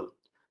multiple.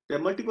 There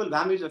are multiple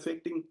whammies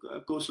affecting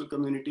coastal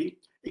community.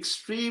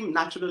 Extreme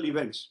natural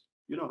events.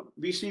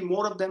 We see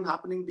more of them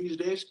happening these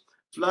days.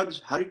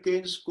 Floods,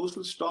 hurricanes,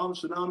 coastal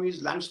storms,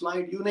 tsunamis,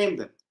 landslide, you name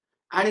them.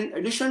 And in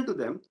addition to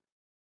them,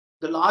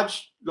 the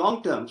large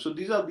long term. So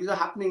these are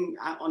happening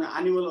on an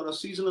annual or a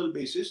seasonal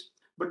basis,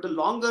 but the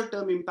longer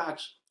term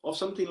impacts of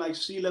something like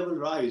sea level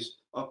rise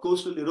or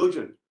coastal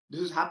erosion,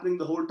 this is happening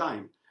the whole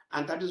time,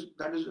 and that is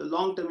a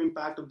long term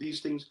impact of these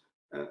things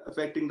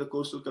affecting the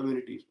coastal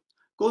communities.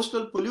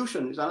 Coastal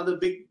pollution is another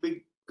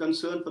big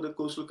concern for the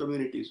coastal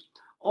communities.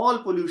 All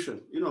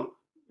pollution,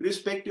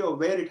 irrespective of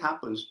where it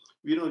happens,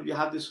 you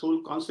have this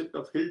whole concept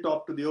of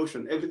hilltop to the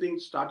ocean. Everything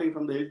starting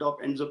from the hilltop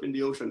ends up in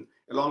the ocean,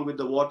 along with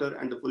the water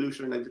and the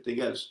pollution and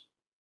everything else.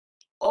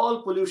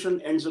 All pollution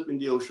ends up in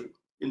the ocean,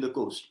 in the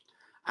coast.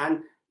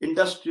 And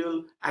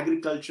industrial,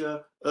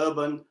 agriculture,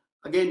 urban,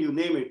 again, you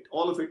name it,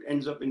 all of it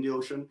ends up in the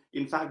ocean.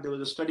 In fact, there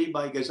was a study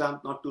by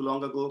Gezamp not too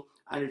long ago,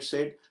 and it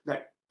said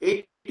that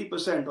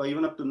 80% or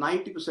even up to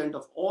 90%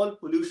 of all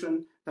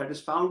pollution that is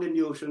found in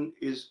the ocean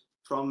is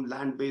from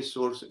land-based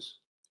sources.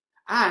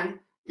 And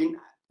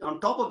on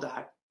top of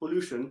that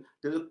pollution,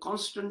 there's a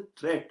constant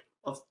threat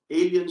of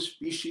alien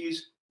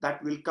species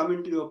that will come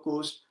into your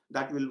coast,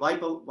 that will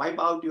wipe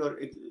out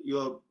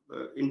your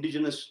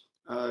indigenous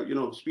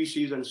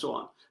species and so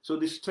on. So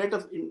this threat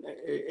of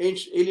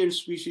alien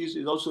species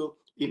is also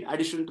in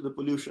addition to the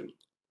pollution.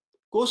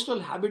 Coastal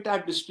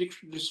habitat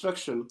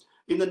destruction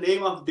in the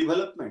name of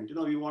development.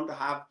 We want to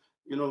have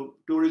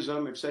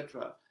tourism,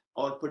 etc.,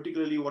 or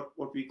particularly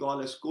what we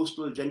call as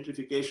coastal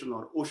gentrification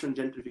or ocean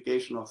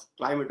gentrification or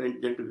climate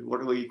gentrification,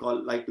 whatever you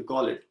like to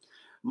call it.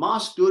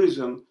 Mass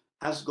tourism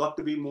has got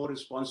to be more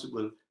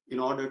responsible in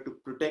order to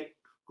protect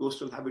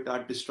coastal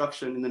habitat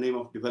destruction in the name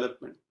of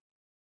development.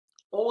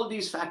 All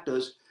these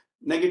factors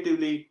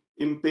negatively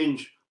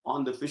impinge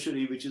on the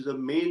fishery, which is the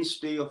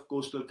mainstay of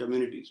coastal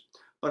communities.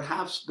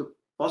 Perhaps the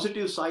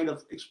positive side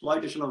of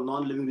exploitation of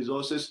non-living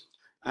resources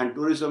and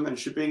tourism and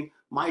shipping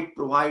might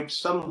provide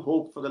some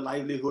hope for the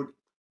livelihood,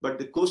 but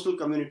the coastal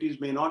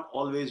communities may not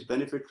always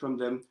benefit from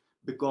them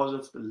because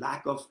of the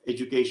lack of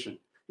education.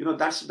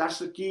 That's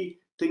the key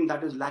thing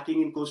that is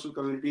lacking in coastal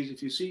communities.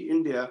 If you see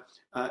India,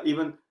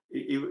 even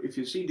if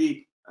you see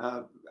the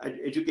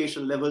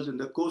education levels in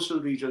the coastal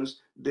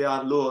regions, they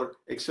are lower,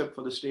 except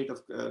for the state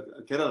of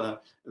Kerala.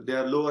 They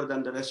are lower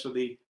than the rest of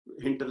the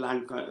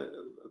hinterland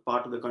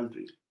part of the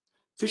country.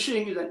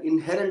 Fishing is an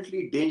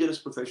inherently dangerous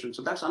profession,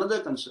 so that's another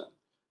concern.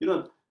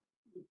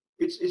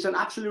 It's an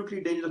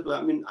absolutely dangerous.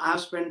 I mean, I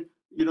have spent.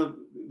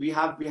 We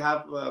have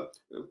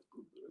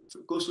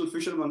coastal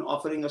fishermen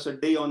offering us a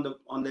day on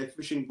their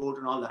fishing boat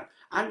and all that,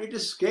 and it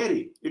is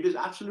scary. It is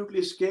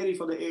absolutely scary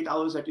for the 8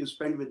 hours that you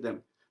spend with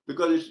them,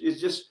 because it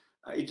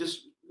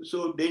just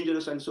so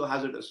dangerous and so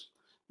hazardous.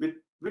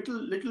 With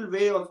little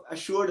way of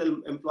assured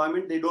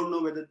employment, they don't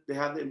know whether they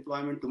have the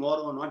employment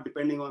tomorrow or not,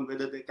 depending on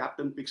whether the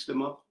captain picks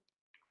them up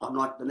or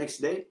not the next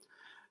day.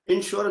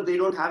 Insurance, they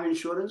don't have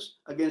insurance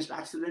against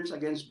accidents,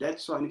 against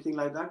deaths or anything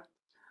like that.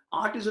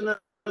 Artisanal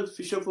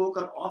fisher folk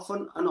are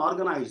often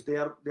unorganized. They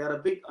are a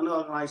big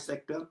unorganized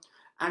sector,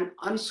 and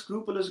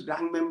unscrupulous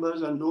gang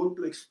members are known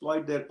to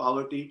exploit their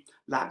poverty,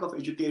 lack of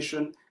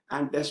education,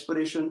 and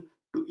desperation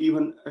to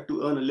even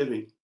to earn a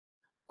living.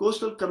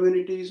 Coastal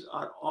communities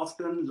are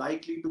often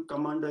likely to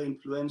come under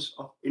influence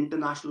of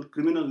international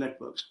criminal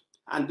networks,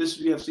 and this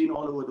we have seen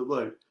all over the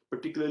world,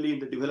 particularly in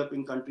the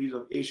developing countries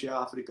of Asia,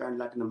 Africa, and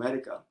Latin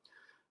America.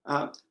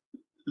 Uh,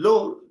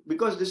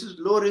 because this is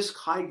low risk,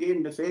 high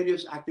gain,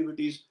 nefarious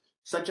activities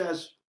such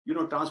as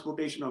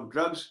transportation of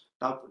drugs,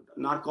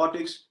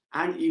 narcotics,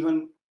 and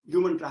even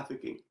human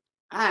trafficking,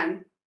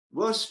 and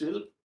worse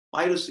still,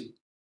 piracy.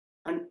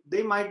 And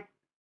they might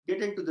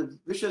get into the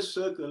vicious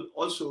circle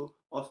also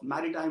of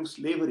maritime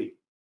slavery.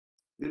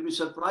 You'll be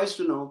surprised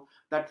to know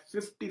that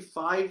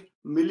 55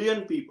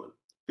 million people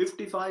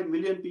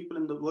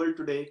in the world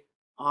today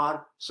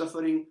are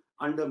suffering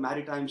under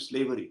maritime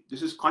slavery.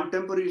 This is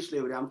contemporary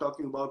slavery I'm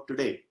talking about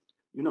today.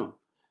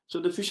 So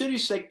the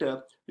fisheries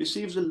sector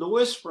receives the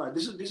lowest price.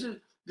 This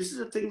is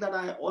a thing that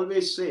I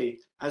always say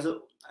as an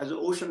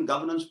ocean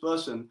governance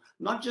person.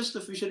 Not just the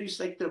fisheries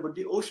sector, but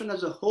the ocean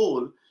as a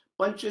whole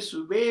punches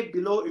way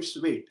below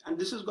its weight, and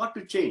this has got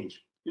to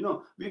change.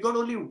 We got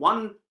only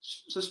one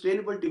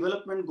sustainable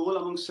development goal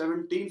among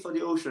 17 for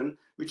the ocean,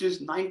 which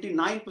is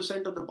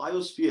 99% of the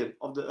biosphere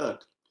of the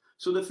earth.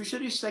 So the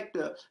fisheries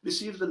sector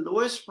receives the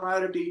lowest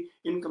priority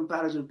in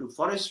comparison to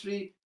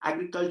forestry,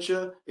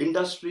 agriculture,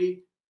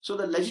 industry. So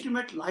the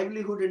legitimate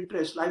livelihood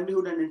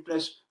and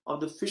interest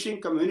of the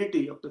fishing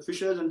community, of the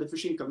fishers and the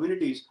fishing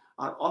communities,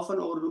 are often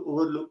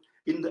overlooked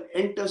in the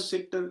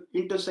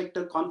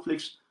intersector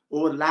conflicts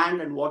over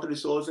land and water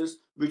resources,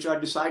 which are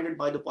decided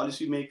by the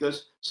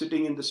policymakers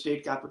sitting in the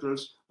state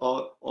capitals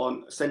or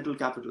on central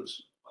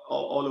capitals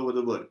all over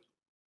the world.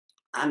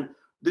 And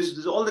this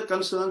is all the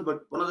concerns,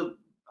 but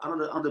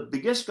another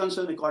biggest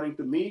concern, according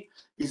to me,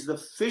 is the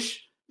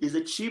fish is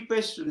the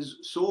cheapest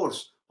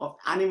source of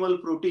animal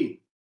protein.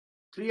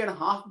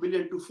 3.5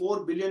 billion to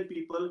 4 billion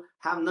people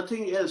have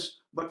nothing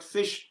else but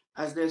fish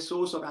as their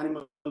source of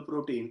animal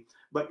protein,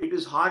 but it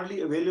is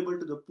hardly available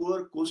to the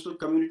poor coastal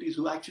communities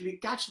who actually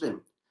catch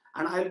them.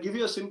 And I'll give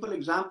you a simple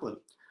example.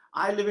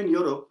 I live in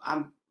Europe.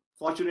 I'm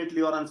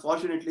fortunately or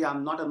unfortunately,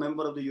 I'm not a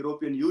member of the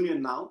European Union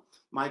now.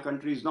 My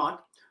country is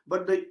not.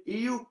 But the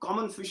EU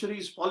Common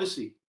Fisheries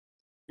Policy,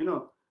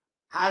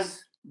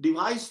 has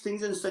devised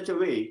things in such a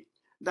way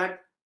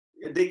that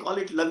they call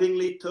it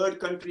lovingly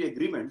third country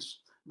agreements.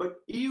 But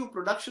EU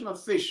production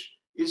of fish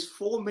is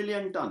 4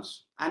 million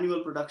tons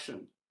annual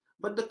production.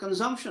 But the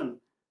consumption,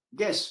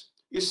 guess,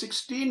 is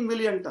 16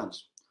 million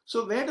tons.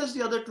 So where does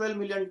the other 12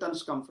 million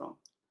tons come from?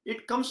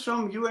 It comes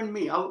from you and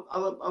me,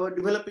 our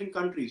developing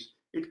countries.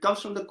 It comes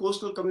from the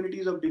coastal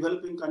communities of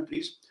developing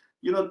countries.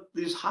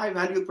 These high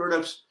value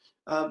products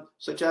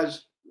such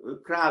as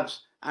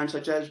crabs and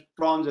such as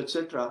prawns,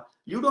 etc.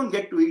 You don't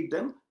get to eat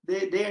them.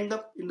 They end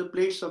up in the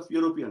plates of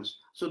Europeans.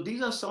 So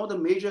these are some of the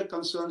major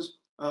concerns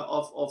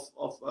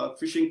of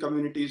fishing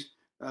communities,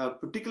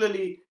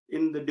 particularly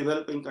in the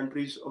developing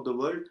countries of the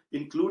world,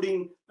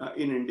 including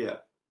in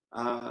India.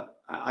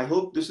 I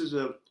hope this is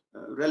a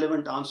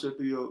relevant answer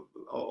to your,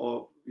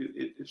 or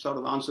it sort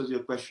of answers your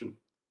question.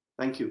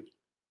 Thank you.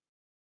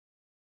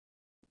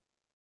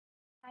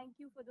 Thank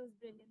you for those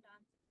brilliant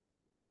answers.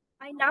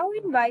 I now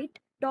invite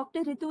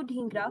Dr. Ritu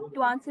Dhingra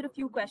to answer a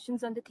few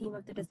questions on the theme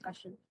of the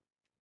discussion.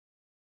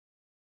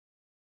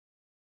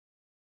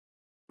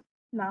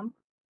 Ma'am.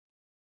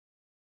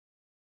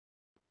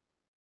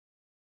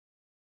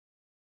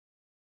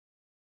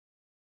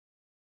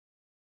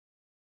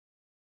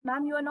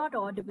 Ma'am, you are not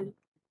audible.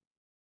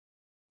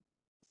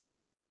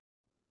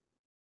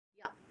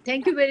 Yeah,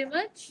 thank you very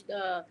much,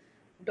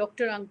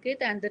 Dr. Ankit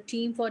and the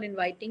team for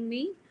inviting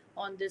me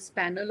on this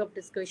panel of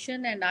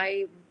discussion. And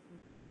I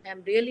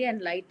am really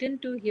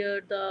enlightened to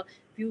hear the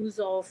views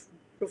of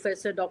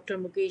Professor Dr.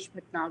 Mukesh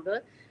Bhatnagar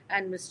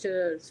and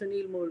Mr.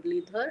 Sunil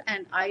Muralidhar.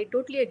 And I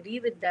totally agree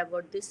with them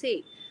what they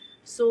say.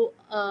 So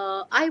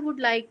I would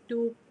like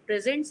to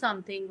present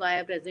something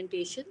via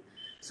presentation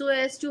so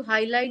as to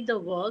highlight the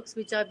works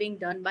which are being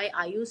done by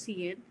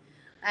IUCN,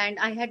 and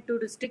I had to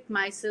restrict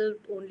myself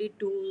only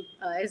to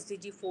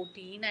SDG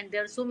 14. And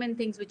there are so many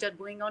things which are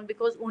going on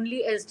because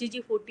only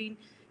SDG 14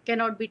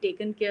 cannot be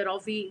taken care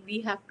of.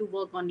 We have to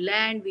work on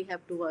land, we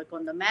have to work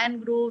on the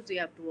mangroves, we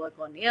have to work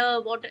on air,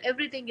 water,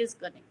 everything is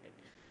connected.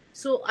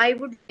 So I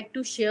would like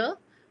to share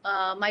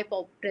my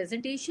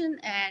presentation,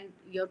 and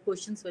your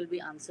questions will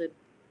be answered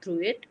through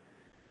it.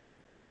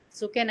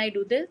 So can I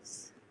do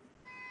this?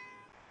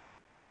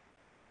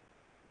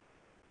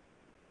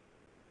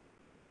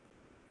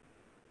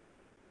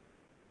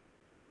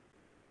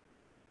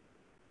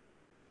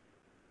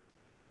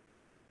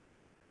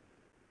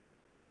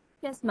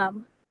 Yes,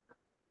 ma'am.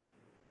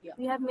 Yeah.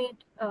 We have made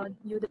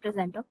you the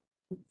presenter.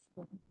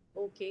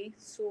 Okay,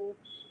 so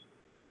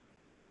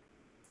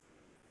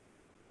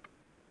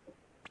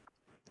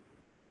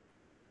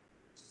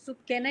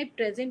can I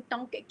present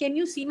now? Can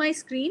you see my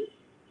screen?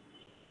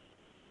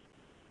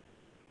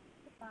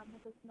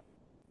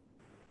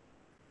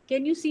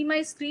 Can you see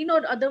my screen,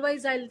 or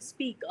otherwise I'll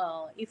speak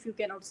if you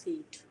cannot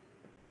see it?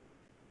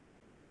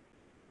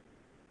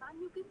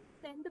 You can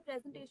send the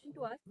presentation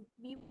to us.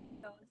 We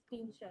will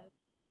screen share.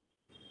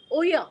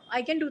 Oh yeah,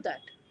 I can do that.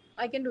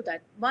 I can do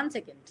that. 1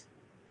 second.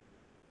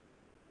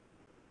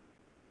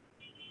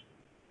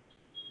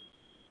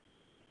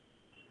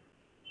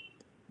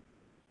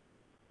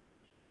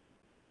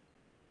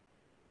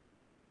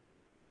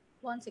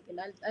 One second.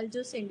 I'll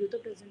just send you the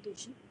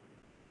presentation.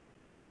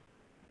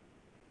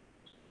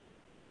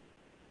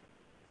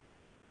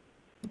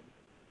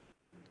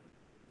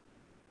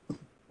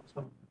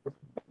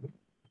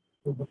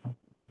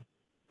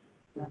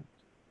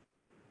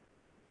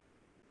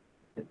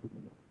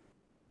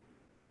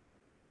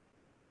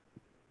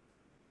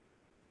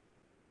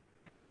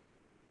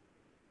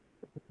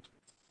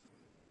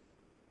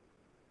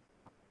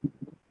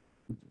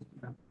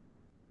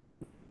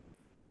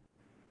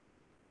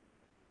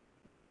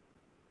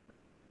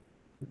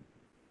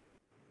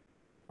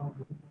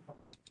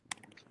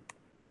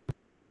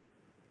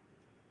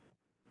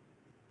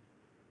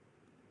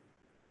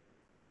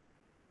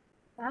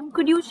 Ma'am,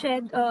 could you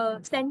share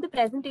send the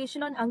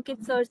presentation on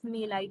Ankit sir's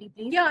mail ID,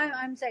 please? Yeah,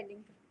 I'm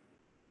sending.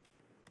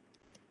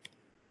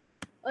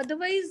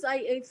 Otherwise,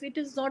 if it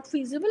is not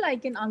feasible, I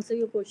can answer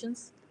your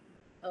questions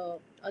uh,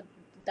 uh,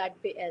 that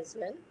way as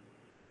well.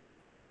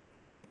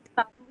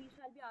 We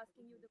shall be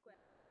asking you the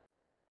question.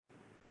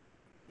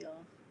 Yeah.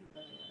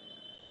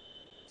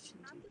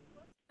 Ma'am, the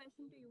first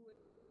question to you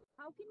is,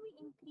 how can we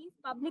increase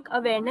public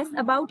awareness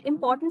about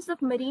importance of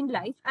marine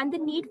life and the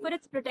need for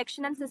its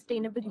protection and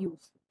sustainable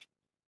use?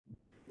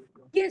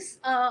 Yes,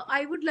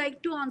 I would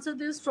like to answer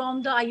this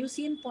from the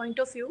IUCN point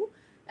of view.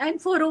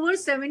 And for over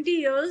 70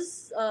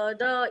 years,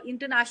 the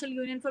International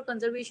Union for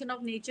Conservation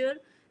of Nature,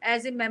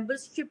 as a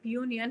membership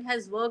union,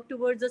 has worked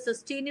towards a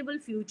sustainable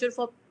future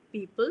for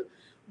people.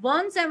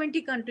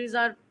 170 countries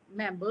are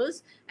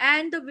members,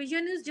 and the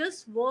vision is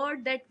just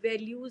word that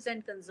values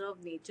and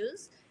conserve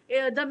natures.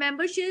 The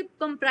membership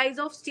comprise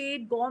of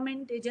state,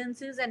 government,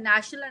 agencies, and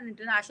national and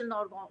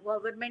international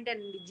government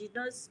and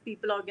indigenous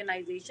people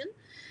organization,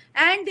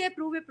 and they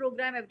approve a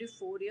program every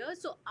 4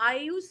 years. So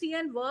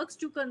IUCN works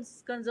to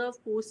conserve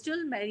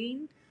coastal,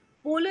 marine,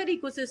 polar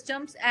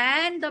ecosystems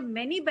and the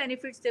many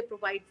benefits they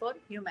provide for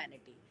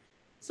humanity.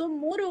 So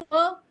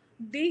moreover,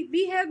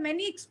 we have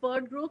many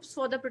expert groups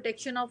for the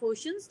protection of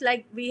oceans,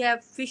 like we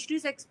have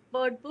fisheries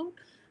expert group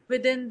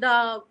within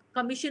the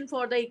Commission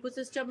for the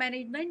Ecosystem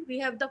Management. We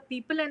have the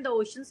people and the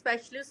ocean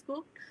specialist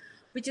group,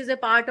 which is a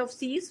part of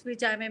SEAS,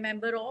 which I'm a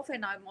member of,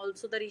 and I'm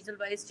also the regional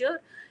vice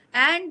chair.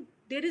 And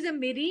there is a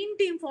marine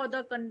team for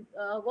the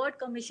World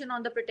Commission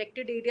on the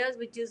Protected Areas,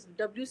 which is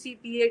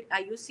WCPA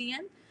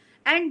IUCN.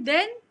 And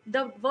then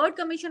the World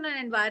Commission on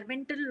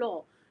Environmental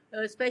Law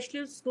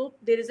specialist group,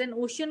 there is an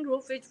ocean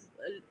group which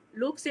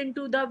looks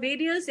into the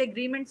various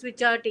agreements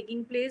which are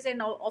taking place,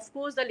 and of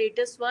course the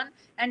latest one,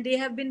 and they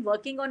have been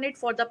working on it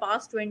for the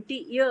past 20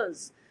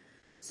 years.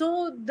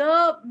 So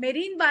there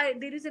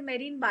is a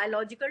marine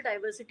biological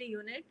diversity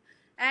unit,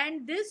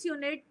 and this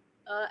unit,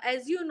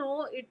 as you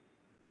know, it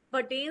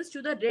pertains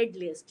to the red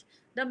list.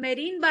 The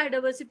marine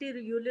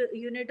biodiversity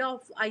unit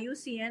of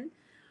IUCN,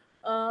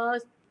 uh,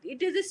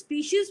 it is a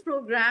species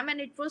program, and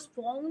it was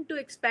formed to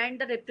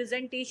expand the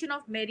representation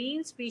of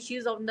marine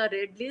species on the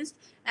red list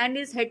and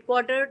is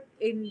headquartered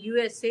in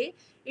USA.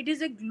 It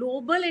is a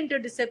global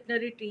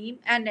interdisciplinary team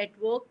and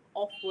network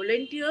of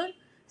volunteer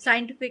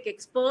scientific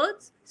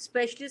experts,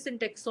 specialists in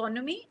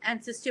taxonomy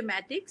and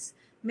systematics,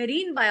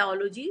 marine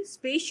biology,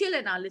 spatial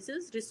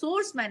analysis,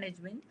 resource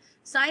management,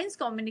 science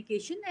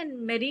communication,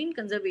 and marine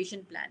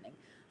conservation planning.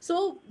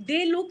 So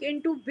they look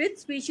into which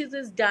species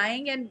is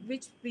dying and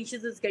which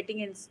species is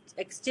getting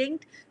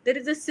extinct. There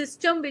is a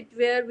system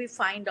where we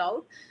find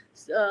out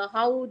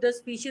how the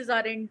species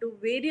are into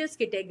various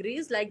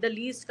categories, like the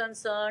least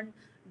concerned,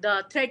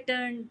 the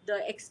threatened,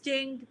 the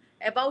extinct,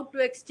 about to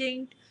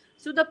extinct.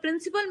 So the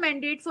principal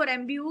mandate for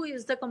MBU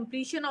is the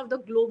completion of the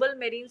global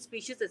marine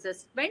species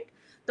assessment,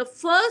 the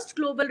first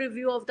global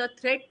review of the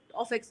threat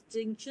of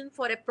extinction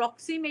for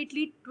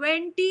approximately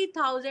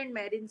 20,000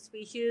 marine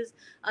species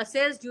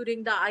assessed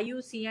during the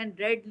IUCN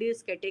Red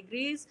List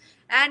categories,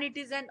 and it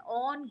is an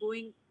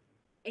ongoing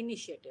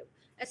initiative.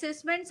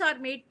 Assessments are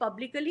made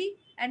publicly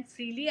and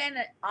freely and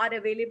are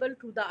available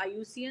through the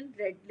IUCN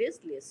Red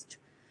List.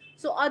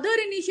 So other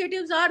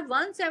initiatives are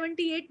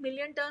 178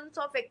 million tons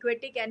of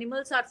aquatic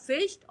animals are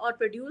fished or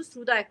produced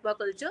through the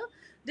aquaculture.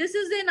 This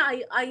is an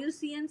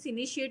IUCN's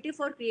initiative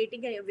for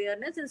creating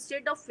awareness.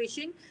 Instead of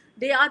fishing,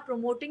 they are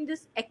promoting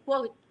this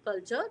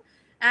aquaculture,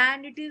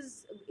 and it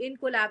is in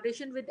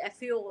collaboration with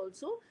FAO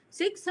also.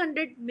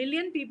 600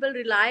 million people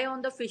rely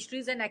on the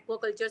fisheries and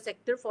aquaculture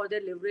sector for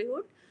their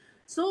livelihood.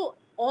 So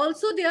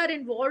also they are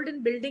involved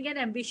in building an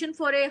ambition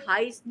for a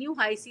new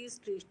high seas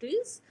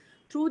treaties.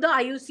 through the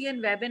IUCN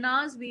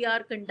webinars, we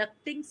are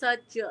conducting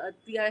such,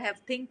 have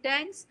think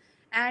tanks,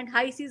 and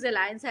High Seas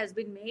Alliance has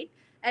been made.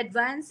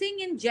 Advancing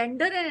in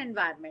gender and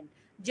environment,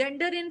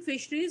 gender in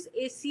fisheries,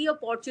 sea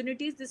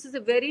opportunities. This is a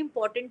very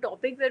important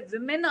topic where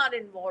women are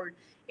involved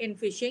in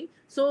fishing.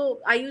 So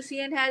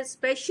IUCN has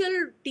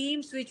special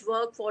teams which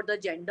work for the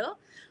gender.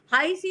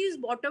 High seas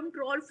bottom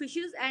trawl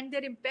fishes and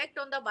their impact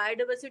on the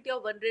biodiversity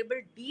of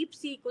vulnerable deep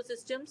sea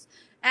ecosystems,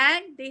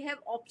 and they have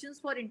options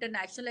for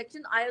international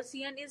action.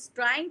 IUCN is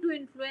trying to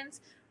influence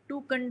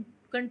to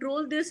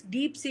control this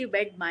deep sea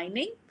bed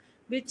mining,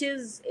 which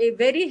is a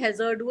very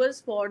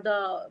hazardous for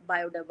the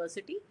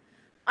biodiversity.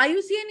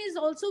 IUCN is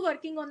also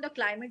working on the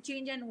climate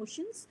change and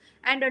oceans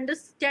and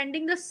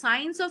understanding the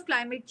science of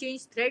climate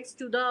change threats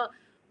to the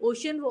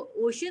ocean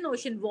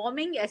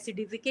warming,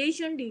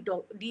 acidification,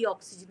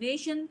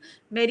 deoxygenation,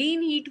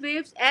 marine heat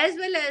waves, as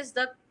well as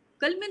the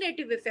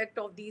culminative effect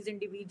of these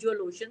individual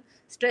ocean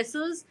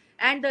stresses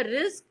and the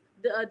risk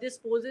this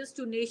poses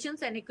to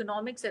nations and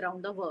economics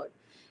around the world.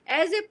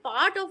 As a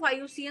part of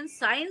IUCN's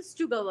science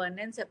to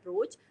governance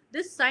approach,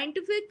 this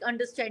scientific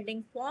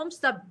understanding forms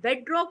the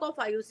bedrock of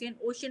IUCN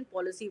ocean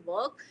policy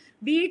work,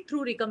 be it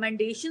through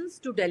recommendations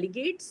to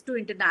delegates to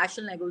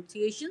international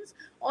negotiations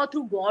or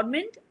through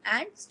government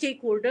and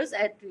stakeholders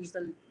at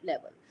regional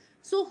level.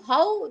 So,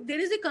 how there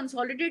is a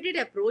consolidated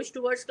approach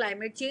towards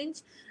climate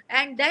change,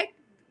 and that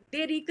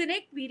we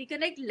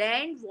reconnect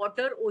land,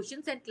 water,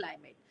 oceans, and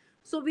climate.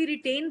 So, we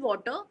retain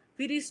water,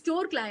 we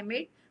restore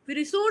climate, we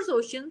resource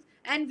oceans,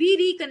 and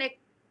we reconnect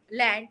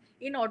land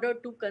in order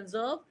to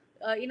conserve,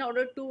 in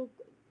order to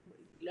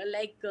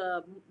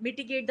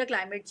mitigate the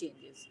climate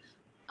changes.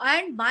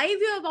 And my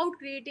view about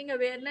creating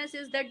awareness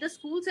is that the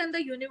schools and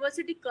the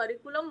university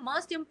curriculum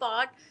must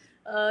impart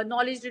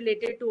knowledge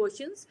related to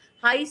oceans,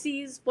 high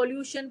seas,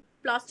 pollution,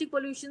 plastic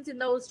pollutions in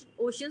the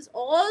oceans.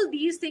 All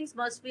these things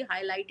must be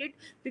highlighted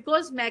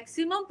because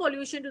maximum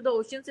pollution to the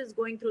oceans is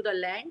going through the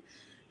land.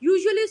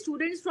 Usually,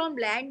 students from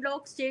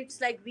landlocked states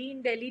like we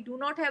in Delhi do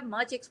not have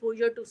much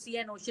exposure to sea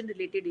and ocean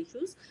related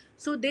issues.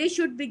 So, they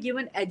should be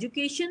given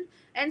education,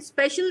 and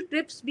special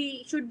trips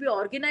should be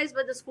organized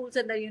by the schools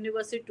and the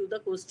university to the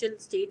coastal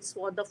states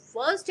for the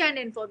first hand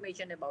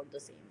information about the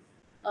same.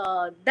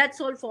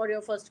 That's all for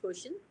your first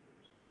question.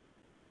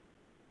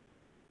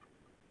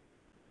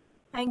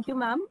 Thank you,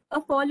 ma'am.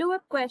 A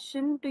follow-up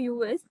question to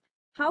you is,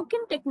 how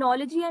can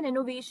technology and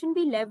innovation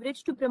be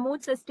leveraged to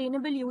promote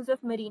sustainable use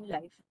of marine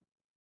life?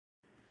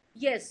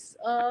 Yes.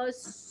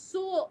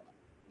 So,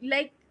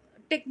 like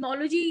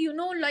technology,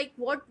 like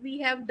what we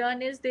have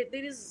done is that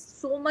there is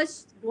so much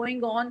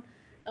going on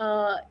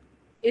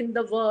in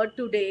the world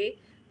today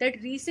that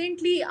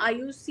recently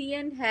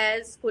IUCN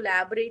has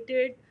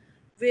collaborated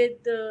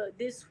with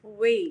this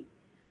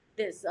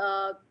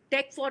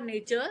Tech for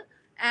Nature,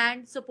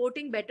 and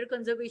supporting better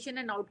conservation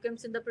and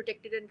outcomes in the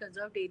protected and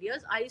conserved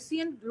areas.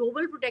 IUCN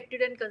Global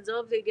Protected and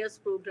Conserved Areas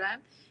Program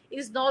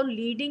is now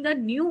leading a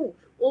new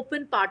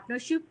open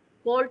partnership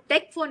called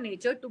Tech for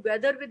Nature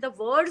together with the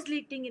world's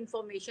leading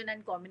information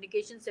and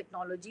communications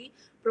technology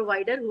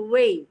provider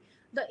Huawei.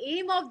 The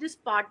aim of this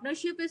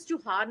partnership is to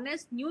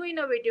harness new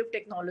innovative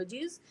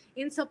technologies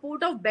in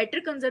support of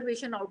better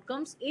conservation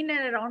outcomes in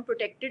and around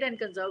protected and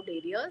conserved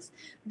areas.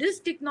 This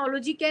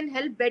technology can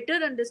help better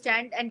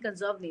understand and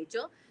conserve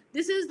nature.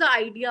 This is the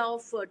idea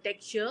of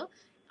texture.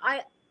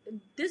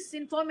 This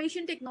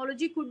information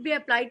technology could be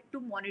applied to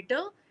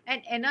monitor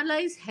and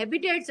analyze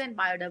habitats and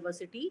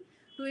biodiversity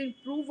to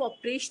improve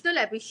operational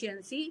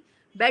efficiency,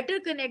 better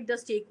connect the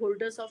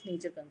stakeholders of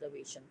nature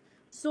conservation.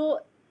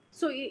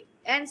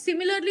 And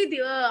similarly, the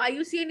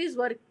IUCN is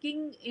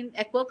working in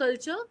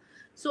aquaculture.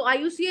 So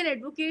IUCN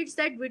advocates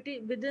that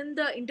within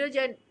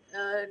the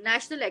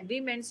national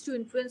agreements to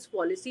influence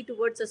policy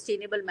towards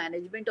sustainable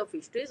management of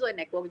fisheries or in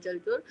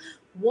aquaculture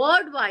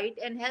worldwide,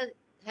 and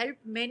help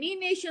many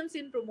nations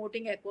in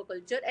promoting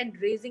aquaculture and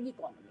raising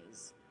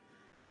economies.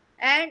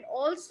 And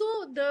also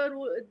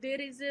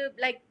there is a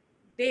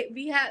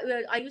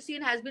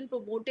IUCN has been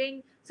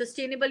promoting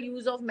sustainable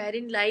use of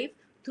marine life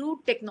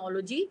through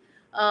technology.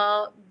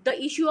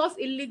 The issue of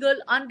illegal,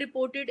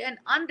 unreported, and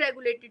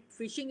unregulated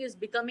fishing is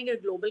becoming a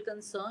global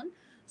concern.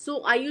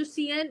 So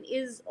IUCN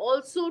is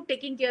also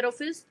taking care of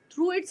this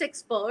through its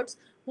experts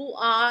who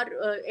are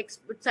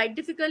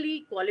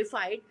scientifically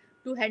qualified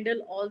to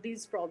handle all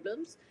these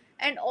problems.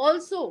 And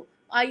also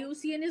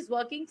IUCN is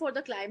working for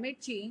the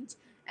climate change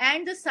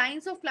and the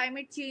science of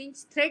climate change,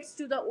 threats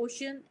to the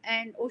ocean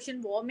and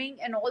ocean warming,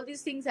 and all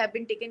these things have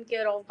been taken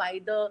care of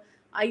by the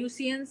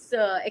IUCN's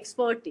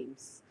expert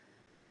teams.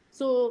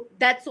 So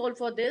that's all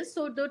for this.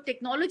 So the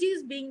technology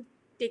is being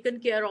taken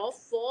care of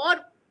for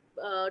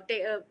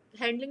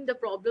handling the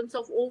problems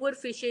of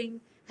overfishing,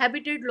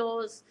 habitat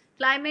loss,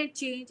 climate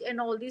change,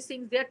 and all these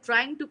things. They are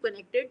trying to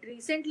connect it.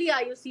 Recently,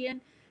 IUCN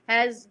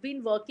has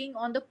been working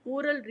on the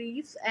coral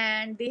reefs,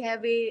 and they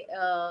have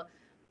a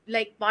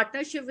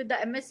partnership with the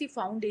MSC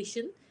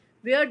Foundation,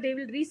 where they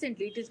will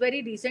recently, it is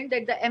very recent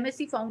that the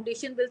MSc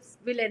Foundation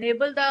will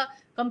enable the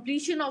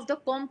completion of the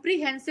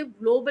comprehensive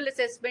global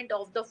assessment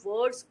of the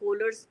world's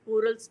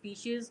coral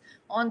species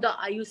on the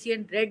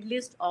IUCN Red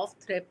List of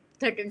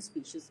threatened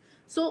species.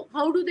 So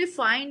how do they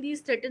find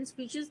these threatened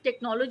species?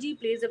 Technology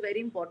plays a very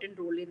important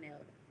role in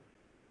here.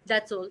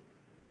 That's all.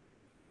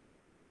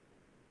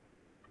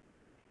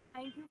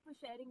 Thank you for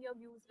sharing your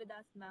views with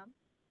us, ma'am.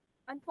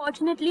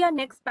 Unfortunately, our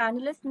next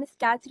panelist, Ms.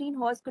 Catherine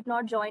Hawes, could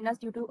not join us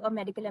due to a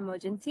medical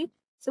emergency.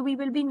 So we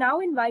will be now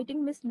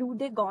inviting Ms. Lou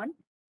De Gon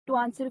to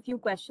answer a few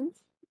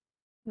questions.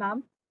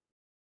 Ma'am.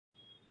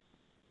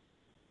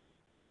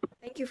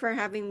 Thank you for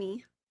having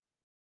me.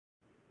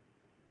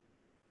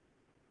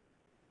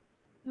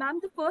 Ma'am,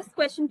 the first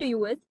question to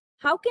you is,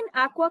 how can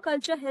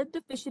aquaculture help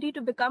the fishery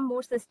to become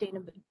more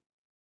sustainable?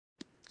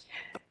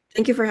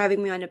 Thank you for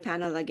having me on the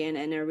panel again,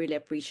 and I really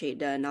appreciate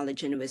the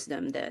knowledge and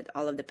wisdom that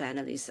all of the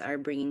panelists are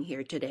bringing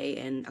here today,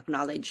 and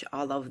acknowledge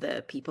all of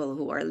the people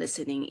who are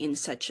listening in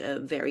such a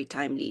very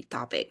timely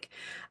topic.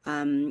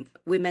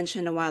 We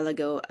mentioned a while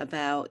ago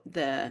about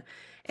the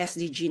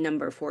SDG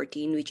number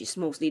 14, which is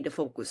mostly the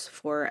focus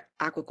for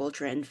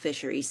aquaculture and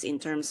fisheries in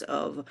terms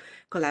of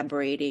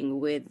collaborating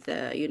with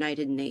the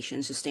United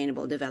Nations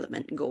Sustainable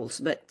Development Goals.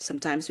 But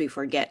sometimes we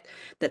forget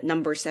that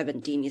number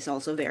 17 is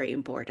also very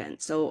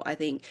important. So I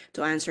think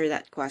to answer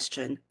that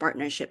question,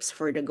 partnerships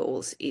for the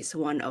goals is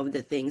one of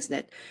the things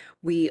that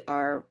we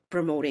are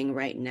promoting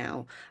right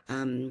now.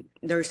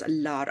 There's a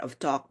lot of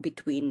talk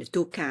between the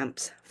two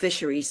camps,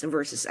 fisheries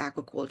versus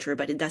aquaculture,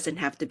 but it doesn't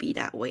have to be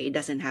that way. It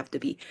doesn't have to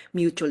be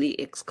mutually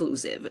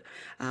exclusive.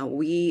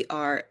 We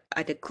are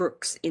at the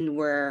crux in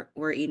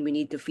wherein we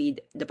need to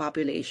feed the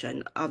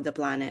population of the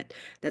planet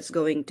that's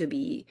going to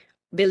be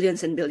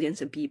billions and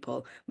billions of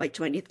people by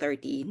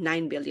 2030,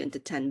 9 billion to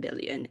 10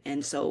 billion.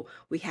 And so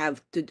we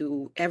have to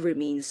do every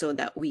means so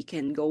that we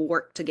can go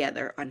work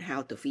together on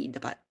how to feed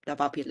the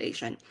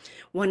population.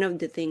 One of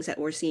the things that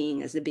we're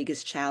seeing as the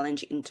biggest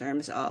challenge in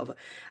terms of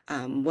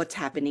what's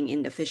happening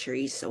in the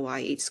fisheries, why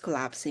it's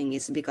collapsing,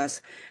 is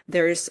because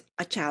there's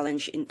a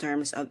challenge in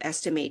terms of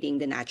estimating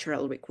the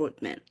natural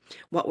recruitment.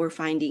 What we're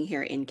finding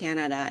here in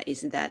Canada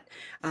is that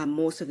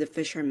most of the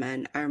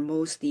fishermen are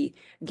mostly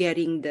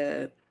getting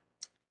the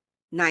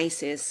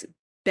nicest,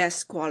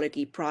 best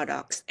quality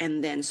products,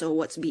 and then so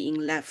what's being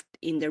left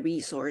in the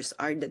resource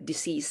are the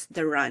disease,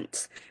 the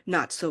runts,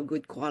 not so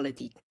good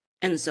quality.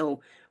 And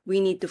so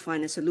we need to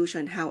find a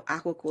solution how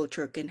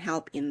aquaculture can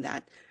help in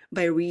that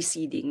by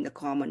reseeding the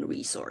common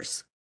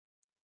resource.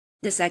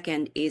 The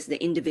second is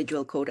the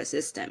individual quota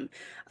system.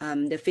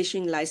 The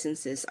fishing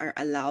licenses are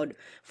allowed,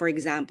 for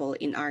example,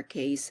 in our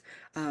case,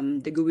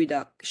 the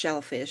geoduck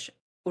shellfish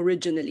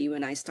originally,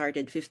 when I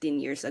started 15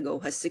 years ago,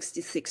 has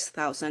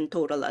 66,000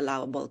 total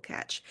allowable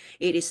catch.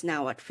 It is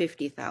now at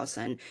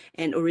 50,000.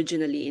 And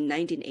originally in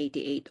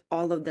 1988,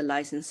 all of the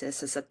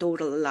licenses has a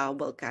total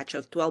allowable catch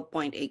of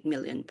 12.8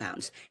 million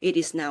pounds. It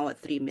is now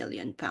at 3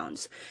 million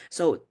pounds.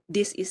 So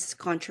this is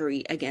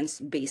contrary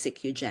against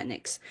basic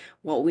eugenics.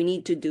 What we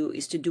need to do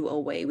is to do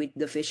away with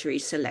the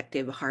fisheries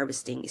selective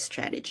harvesting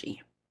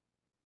strategy.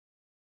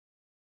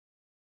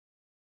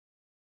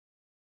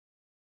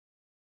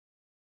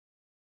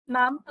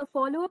 Ma'am, a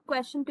follow-up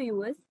question to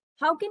you is,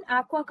 how can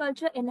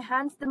aquaculture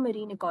enhance the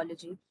marine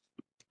ecology?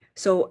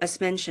 So as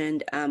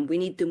mentioned, we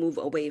need to move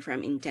away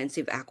from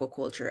intensive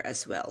aquaculture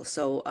as well.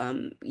 So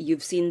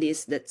you've seen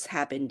this that's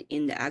happened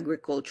in the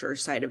agriculture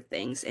side of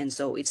things. And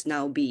so it's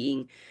now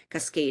being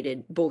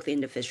cascaded both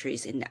in the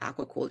fisheries and the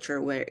aquaculture,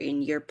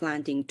 wherein you're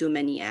planting too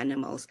many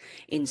animals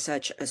in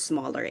such a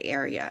smaller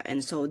area.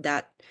 And so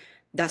that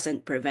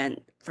doesn't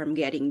prevent from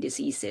getting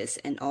diseases.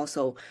 And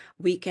also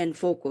we can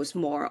focus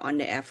more on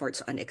the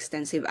efforts on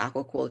extensive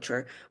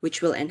aquaculture,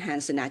 which will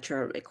enhance the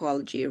natural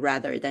ecology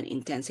rather than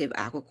intensive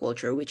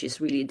aquaculture, which is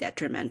really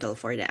detrimental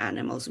for the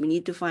animals. We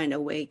need to find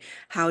a way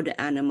how the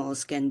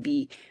animals can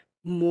be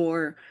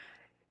more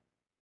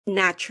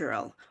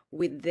natural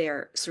with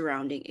their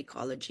surrounding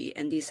ecology.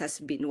 And this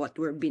has been what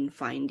we've been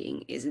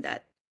finding, is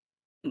that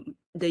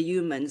the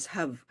humans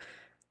have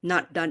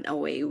not done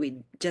away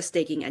with just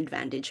taking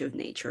advantage of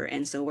nature,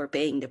 and so we're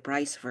paying the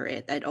price for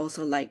it. I'd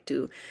also like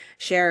to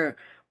share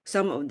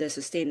some of the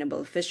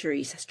sustainable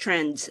fisheries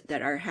trends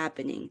that are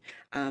happening.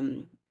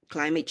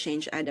 Climate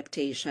change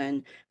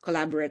adaptation,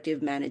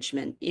 collaborative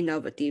management,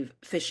 innovative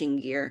fishing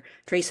gear,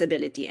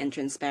 traceability and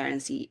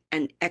transparency,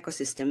 and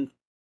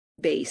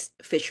ecosystem-based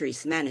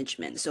fisheries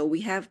management. So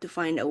we have to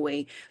find a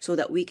way so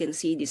that we can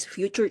see these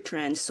future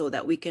trends so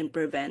that we can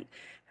prevent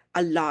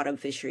a lot of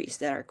fisheries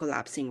that are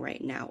collapsing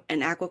right now,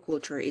 and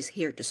aquaculture is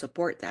here to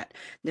support that.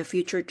 The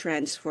future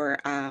trends for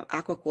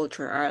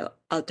aquaculture are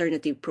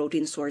alternative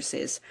protein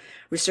sources,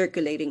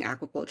 recirculating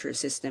aquaculture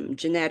system,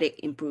 genetic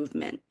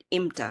improvement,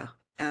 IMTA,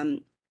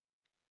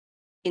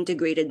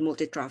 integrated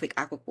multi-trophic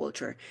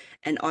aquaculture,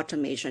 and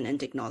automation and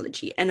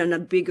technology. And on a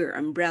bigger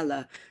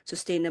umbrella,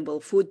 sustainable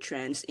food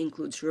trends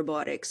includes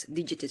robotics,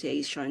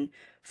 digitization,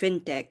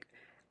 fintech,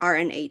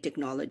 RNA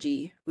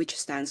technology, which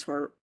stands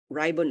for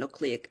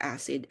ribonucleic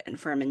acid and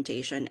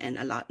fermentation and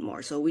a lot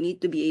more. So we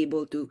need to be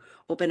able to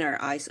open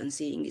our eyes on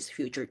seeing these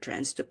future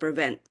trends to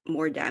prevent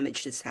more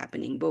damage that's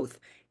happening both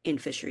in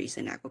fisheries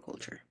and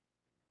aquaculture.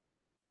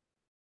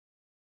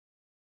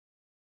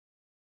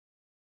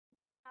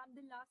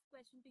 The last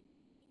question to you.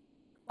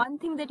 One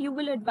thing that you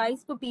will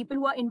advise for people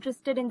who are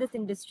interested in this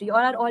industry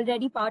or are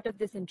already part of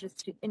this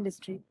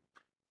industry?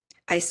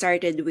 I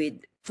started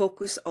with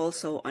focus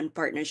also on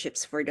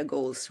partnerships for the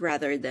goals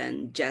rather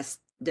than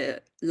just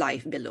the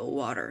life below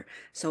water.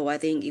 So I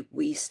think if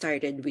we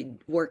started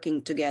with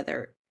working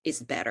together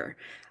is better.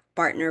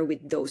 Partner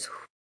with those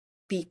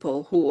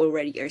people who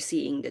already are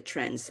seeing the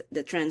trends.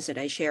 The trends that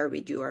I share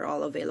with you are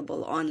all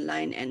available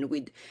online, and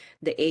with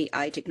the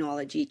AI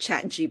technology,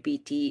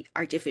 ChatGPT,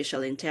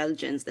 artificial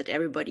intelligence that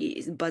everybody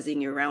is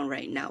buzzing around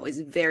right now,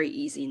 is very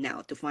easy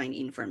now to find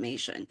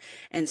information.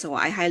 And so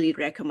I highly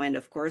recommend,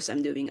 of course,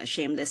 I'm doing a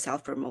shameless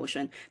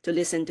self-promotion, to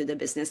listen to the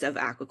Business of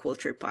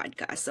Aquaculture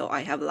podcast. So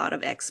I have a lot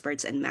of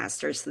experts and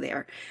masters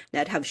there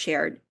that have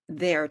shared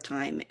their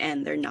time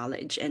and their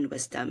knowledge and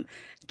wisdom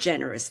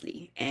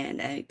generously.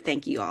 And I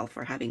thank you all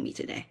for having me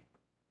today.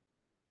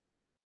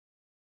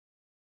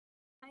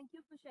 Thank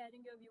you for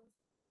sharing your views.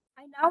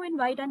 I now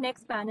invite our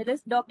next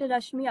panelist, Dr.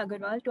 Rashmi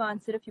Agarwal, to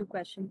answer a few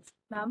questions.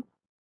 Ma'am.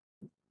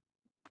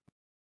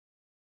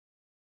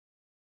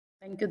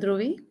 Thank you,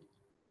 Dhruvi.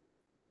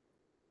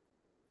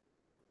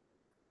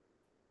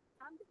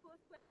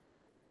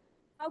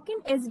 How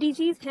can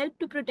SDGs help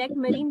to protect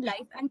marine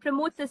life and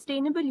promote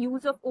sustainable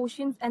use of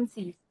oceans and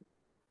seas?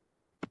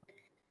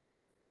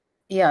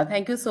 Yeah,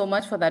 thank you so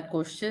much for that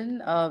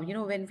question.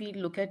 When we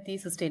look at the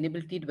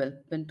Sustainability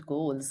Development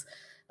Goals,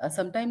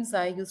 sometimes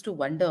I used to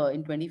wonder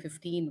in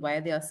 2015 why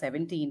they are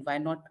 17, why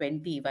not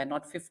 20, why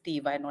not 50,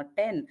 why not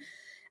 10?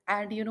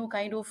 And,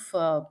 kind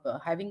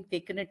of having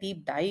taken a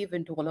deep dive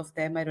into all of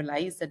them, I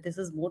realized that this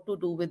is more to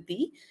do with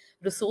the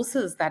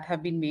resources that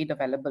have been made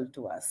available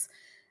to us.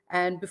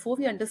 And before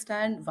we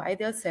understand why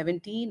they are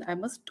 17, I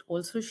must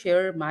also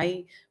share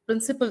my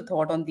principal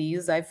thought on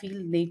these. I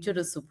feel nature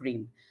is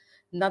supreme.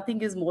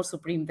 Nothing is more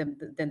supreme than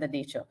the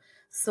nature.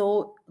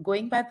 So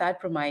going by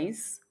that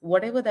premise,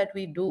 whatever that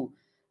we do,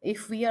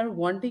 if we are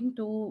wanting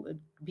to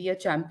be a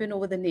champion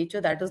over the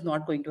nature, that is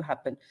not going to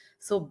happen.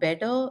 So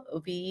better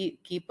we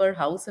keep our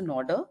house in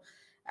order,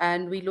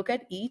 and we look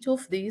at each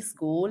of these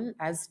goal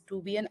as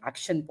to be an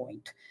action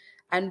point.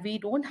 And we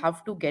don't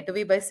have to get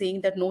away by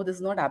saying that no, this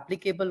is not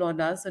applicable on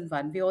us in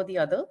one way or the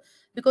other,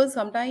 because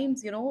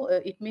sometimes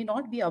it may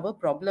not be our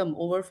problem.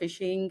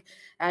 Overfishing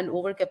and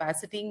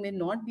overcapacity may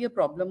not be a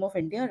problem of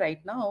India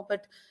right now,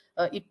 but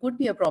it could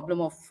be a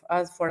problem of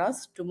us, for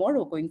us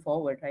tomorrow going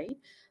forward, right?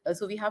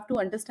 So we have to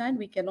understand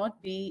we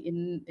cannot be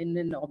in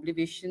an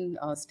oblivion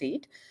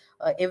state.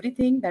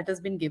 Everything that has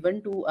been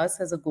given to us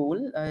as a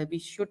goal, we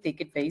should take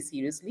it very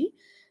seriously.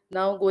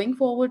 Now, going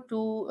forward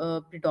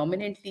to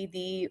predominantly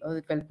the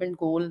development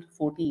goal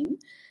 14,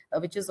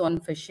 which is on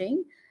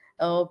fishing,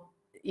 uh,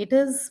 it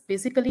is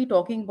basically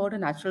talking about a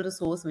natural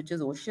resource, which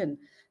is ocean.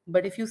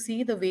 But if you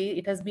see the way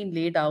it has been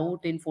laid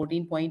out in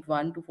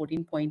 14.1 to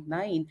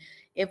 14.9,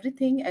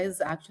 everything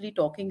is actually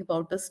talking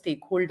about the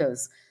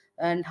stakeholders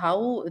and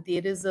how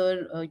there is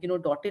a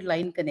dotted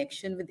line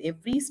connection with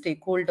every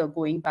stakeholder,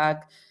 going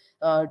back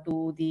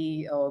to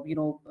the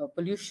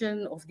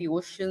pollution of the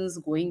oceans,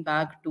 going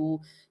back to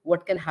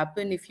what can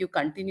happen if you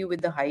continue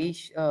with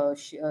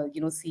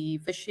the sea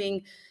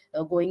fishing,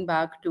 going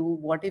back to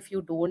what if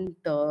you don't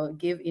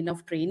give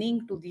enough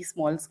training to these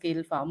small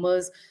scale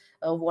farmers,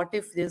 what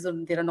if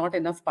there are not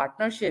enough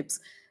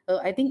partnerships.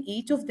 I think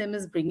each of them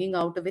is bringing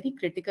out a very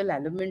critical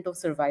element of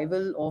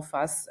survival of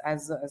us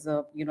as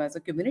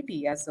a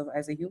community, as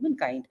a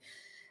humankind.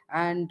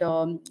 And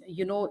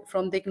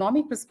from the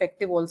economic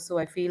perspective also,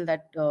 I feel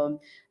that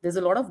there's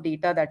a lot of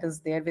data that is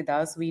there with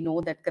us. We know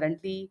that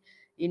currently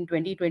in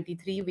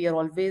 2023 we are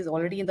always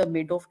already in the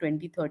mid of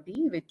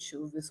 2030, which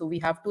so we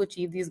have to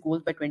achieve these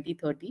goals by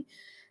 2030.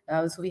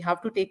 So we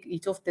have to take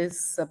each of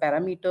this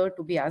parameter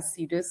to be as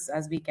serious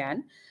as we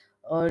can.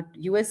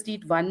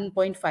 USD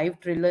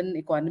 1.5 trillion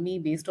economy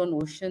based on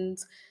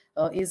oceans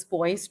is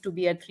poised to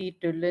be at 3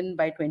 trillion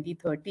by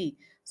 2030.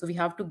 So we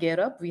have to gear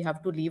up, we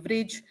have to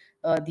leverage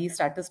these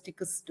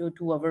statistics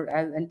to our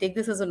and take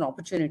this as an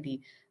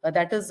opportunity.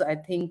 That is, I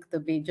think, the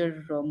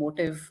major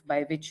motive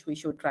by which we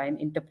should try and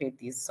interpret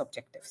these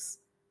objectives.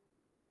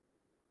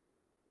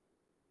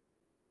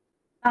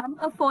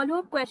 A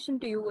follow-up question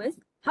to you is,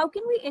 how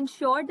can we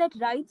ensure that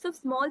rights of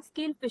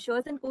small-scale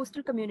fishers and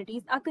coastal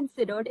communities are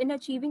considered in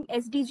achieving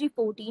SDG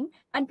 14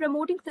 and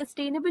promoting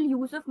sustainable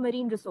use of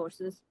marine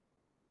resources?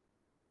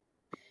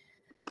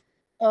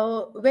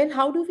 Well,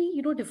 how do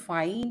we,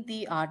 define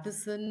the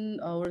artisan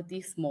or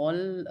the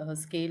small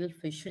scale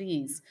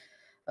fisheries?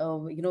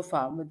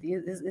 Farm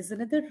is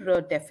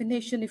another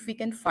definition. If we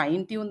can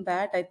fine tune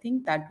that, I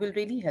think that will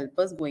really help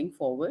us going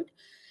forward.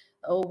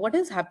 What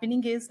is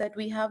happening is that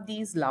we have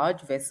these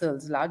large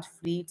vessels, large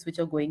fleets, which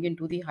are going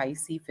into the high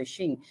sea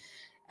fishing,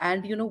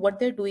 And what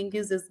they're doing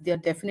is they're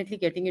definitely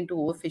getting into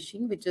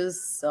overfishing, which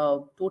is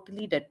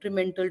totally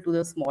detrimental to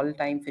the small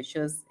time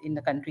fishers in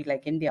a country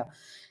like India.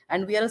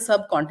 And we are a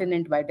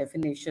subcontinent by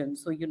definition,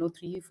 so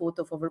 3/4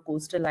 of our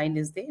coastal line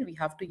is there. We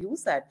have to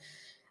use that.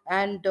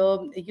 And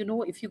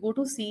if you go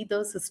to see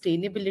the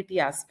sustainability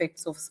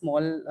aspects of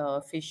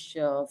small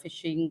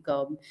fishing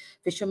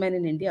fishermen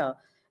in India,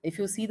 if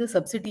you see the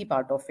subsidy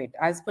part of it,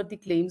 as per the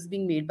claims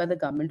being made by the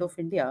government of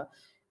India,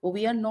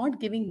 we are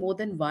not giving more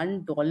than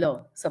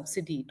 $1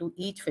 subsidy to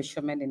each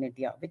fisherman in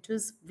India, which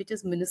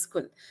is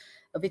minuscule,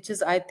 which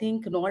is, I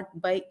think, not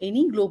by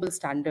any global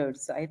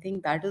standards. I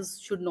think that is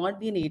should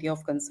not be an area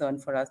of concern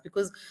for us,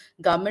 because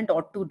government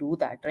ought to do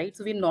that, right?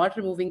 So we're not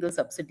removing the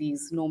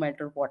subsidies, no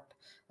matter what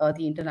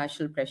the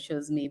international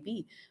pressures may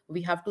be.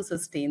 We have to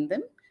sustain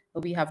them.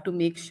 We have to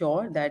make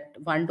sure that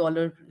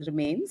 $1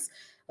 remains,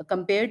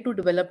 compared to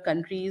developed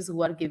countries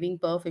who are giving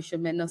per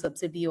fisherman a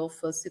subsidy of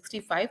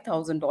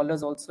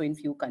 $65,000 also in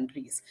few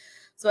countries.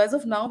 So as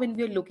of now, when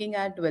we are looking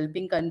at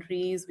developing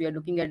countries, we are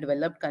looking at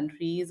developed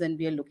countries, and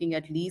we are looking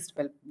at least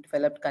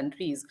developed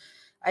countries,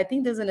 I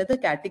think there's another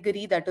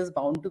category that is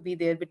bound to be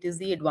there, which is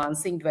the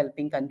advancing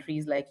developing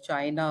countries like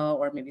China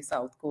or maybe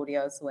South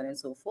Korea, so on and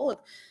so forth.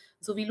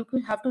 So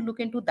have to look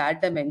into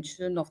that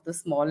dimension of the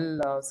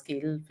small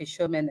scale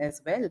fishermen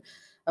as well.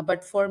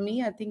 But for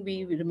me, I think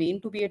we remain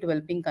to be a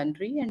developing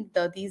country, and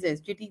these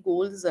SDG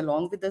goals,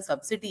 along with the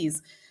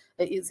subsidies,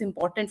 is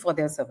important for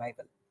their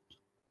survival.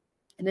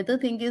 Another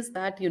thing is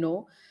that,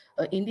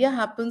 India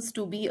happens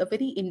to be a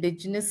very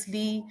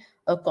indigenously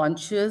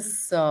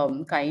conscious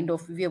kind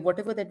of,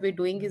 whatever that we're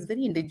doing is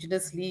very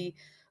indigenously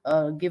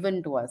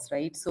given to us,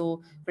 right?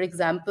 So, for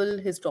example,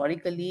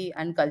 historically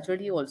and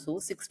culturally also,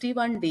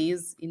 61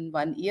 days in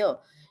 1 year,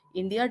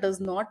 India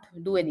does not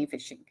do any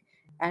fishing.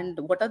 And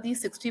what are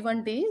these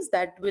 61 days?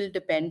 That will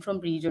depend from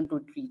region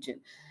to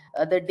region.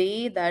 The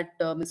day that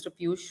Mr.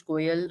 Piyush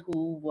Goyal,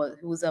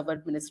 who's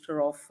our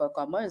Minister of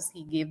Commerce,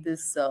 he gave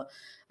this a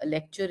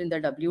lecture in the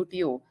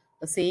WTO,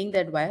 saying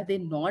that why are they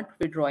not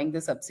withdrawing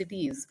the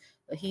subsidies?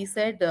 He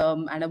said,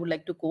 and I would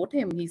like to quote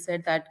him, he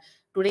said that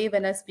today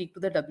when I speak to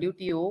the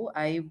WTO,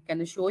 I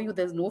can assure you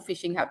there's no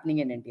fishing happening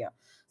in India.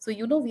 So,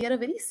 we are a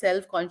very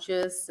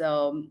self-conscious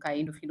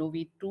kind of,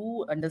 we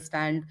do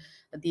understand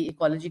the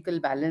ecological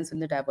balance and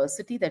the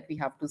diversity that we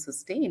have to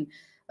sustain.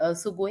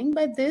 So going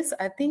by this,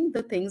 I think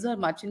the things are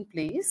much in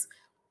place.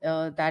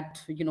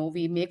 That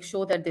we make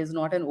sure that there's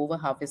not an over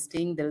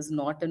harvesting, there is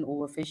not an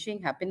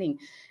overfishing happening.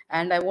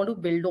 And I want to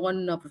build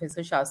on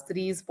Professor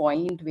Shastri's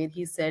point, where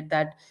he said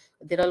that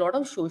there are a lot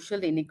of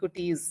social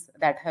inequities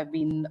that have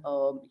been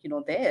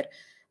there.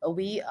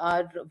 We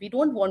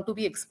don't want to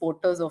be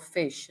exporters of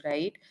fish,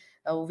 right?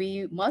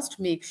 We must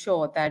make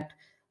sure that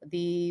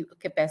the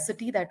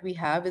capacity that we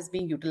have is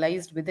being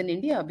utilized within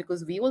India,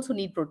 because we also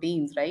need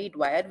proteins, right?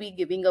 Why are we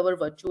giving our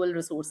virtual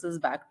resources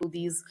back to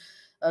these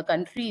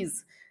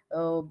countries?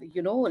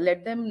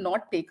 Let them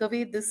not take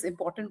away this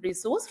important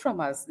resource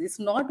from us. It's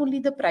not only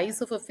the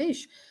price of a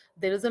fish.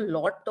 There is a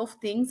lot of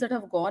things that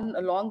have gone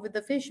along with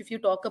the fish. If you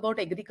talk about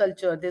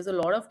agriculture, there's a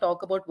lot of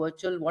talk about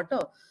virtual water.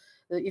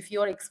 If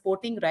you're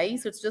exporting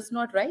rice, it's just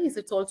not rice,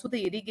 it's also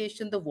the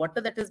irrigation, the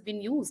water that has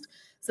been used.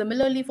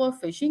 Similarly for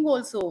fishing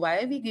also,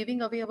 why are we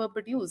giving away our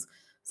produce?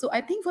 So I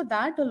think for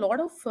that, a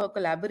lot of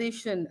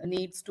collaboration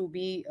needs to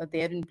be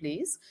there in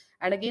place.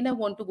 And again, I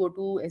want to go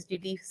to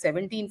SDG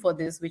 17 for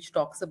this, which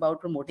talks about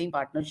promoting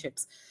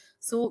partnerships.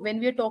 So when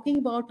we are talking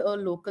about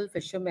local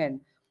fishermen,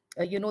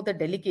 the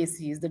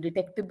delicacies, the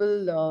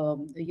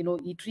detectable,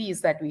 eateries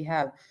that we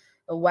have,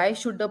 why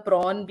should the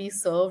prawn be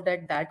served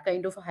at that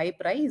kind of a high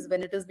price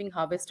when it is being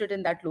harvested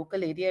in that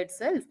local area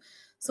itself?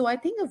 So I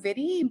think a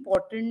very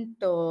important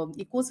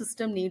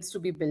ecosystem needs to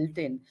be built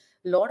in.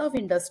 A lot of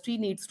industry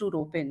needs to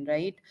rope in,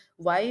 right?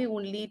 Why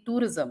only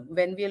tourism?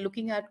 When we are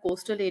looking at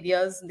coastal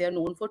areas, they are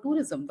known for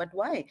tourism, but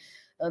why?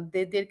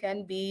 There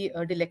can be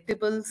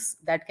delectables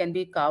that can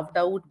be carved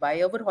out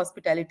by our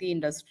hospitality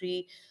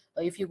industry.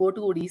 If you go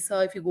to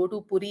Odisha, if you go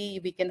to Puri,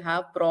 we can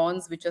have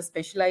prawns which are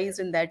specialized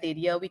in that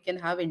area. We can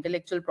have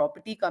intellectual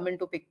property come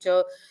into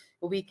picture.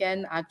 We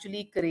can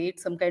actually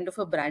create some kind of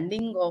a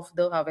branding of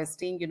the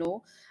harvesting.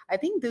 I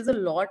think there's a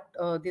lot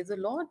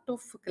of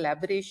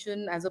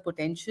collaboration as a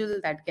potential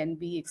that can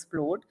be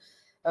explored.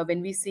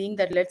 When we're seeing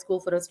that, let's go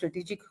for a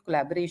strategic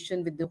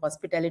collaboration with the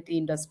hospitality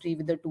industry,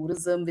 with the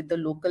tourism, with the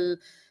local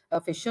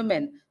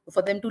fishermen,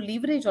 for them to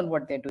leverage on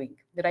what they're doing.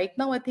 Right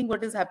now, I think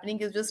what is happening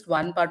is just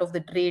one part of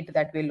the trade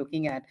that we're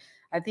looking at.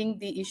 I think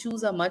the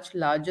issues are much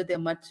larger, they're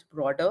much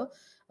broader.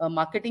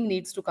 Marketing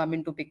needs to come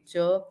into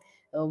picture.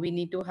 We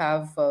need to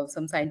have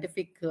some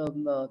scientific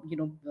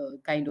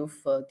kind of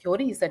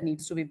theories that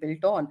needs to be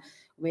built on,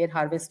 where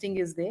harvesting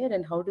is there,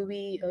 and how do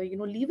we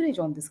leverage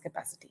on this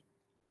capacity.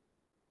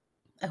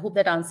 I hope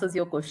that answers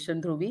your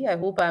question, Dhruvi. I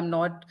hope I'm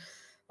not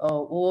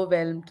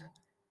overwhelmed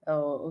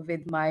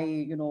with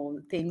my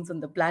things on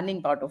the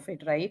planning part of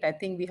it, right? I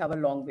think we have a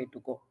long way to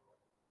go.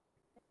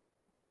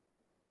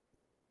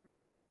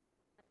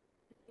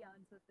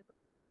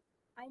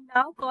 I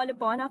now call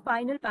upon our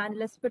final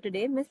panelist for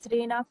today, Ms.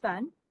 Reena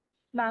Fan.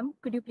 Ma'am,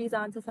 could you please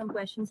answer some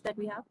questions that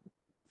we have?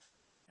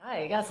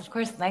 Hi, yes, of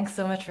course. Thanks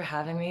so much for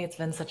having me. It's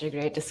been such a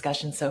great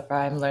discussion so far.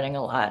 I'm learning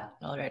a lot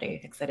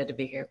already. Excited to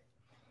be here.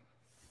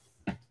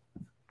 First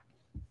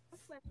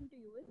question to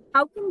you is,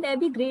 how can there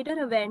be greater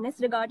awareness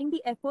regarding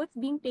the efforts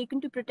being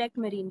taken to protect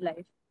marine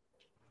life?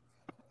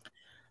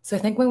 So I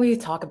think when we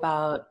talk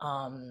about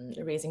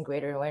raising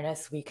greater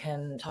awareness, we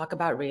can talk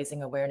about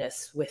raising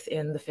awareness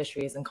within the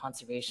fisheries and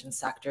conservation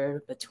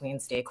sector between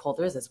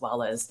stakeholders, as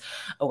well as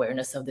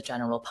awareness of the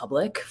general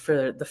public.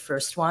 For the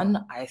first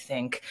one, I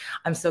think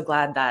I'm so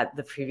glad that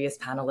the previous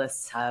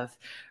panelists have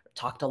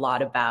talked a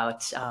lot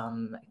about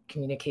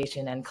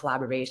communication and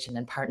collaboration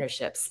and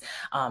partnerships.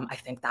 I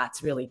think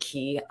that's really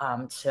key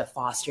to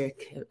foster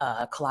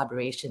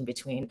collaboration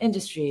between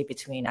industry,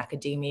 between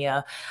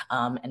academia,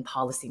 and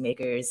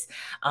policymakers.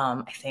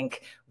 I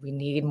think we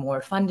need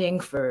more funding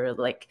for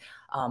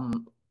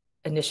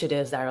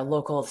initiatives that are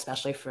local,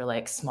 especially for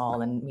like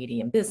small and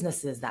medium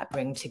businesses that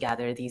bring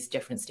together these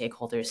different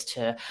stakeholders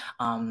to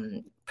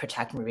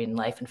protect marine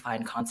life and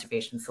find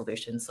conservation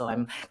solutions. So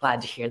I'm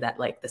glad to hear that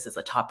like this is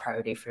a top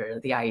priority for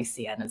the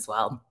IUCN as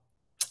well.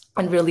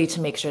 And really to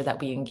make sure that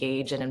we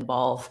engage and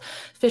involve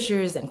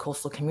fishers and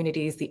coastal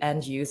communities, the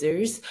end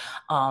users,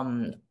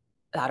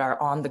 that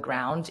are on the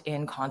ground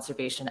in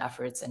conservation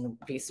efforts and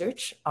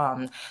research.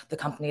 The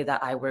company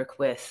that I work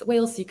with,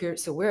 Whale-Seeker,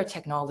 so we're a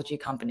technology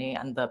company,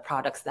 and the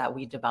products that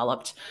we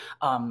developed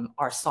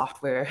are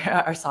software,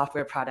 our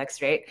software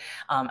products, right?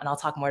 And I'll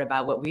talk more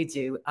about what we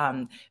do.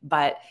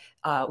 But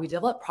we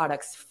develop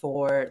products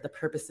for the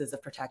purposes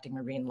of protecting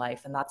marine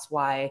life, and that's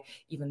why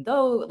even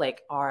though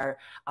like our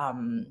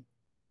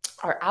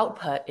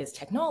output is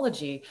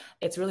technology,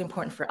 it's really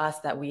important for us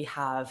that we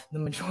have the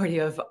majority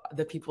of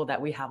the people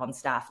that we have on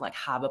staff like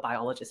have a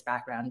biologist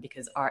background,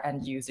 because our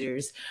end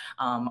users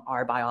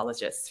are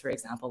biologists, for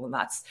example, and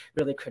that's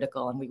really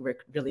critical. And we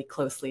work really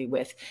closely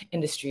with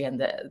industry and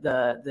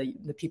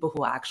the people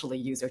who actually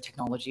use our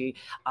technology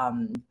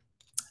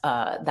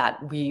that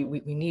we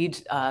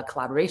need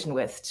collaboration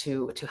with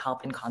to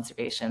help in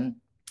conservation.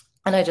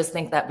 And I just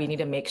think that we need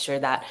to make sure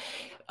that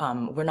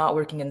we're not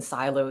working in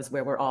silos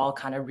where we're all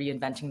kind of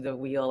reinventing the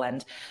wheel,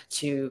 and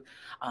to,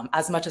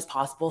 as much as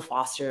possible,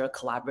 foster a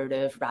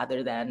collaborative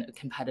rather than a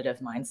competitive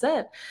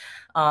mindset.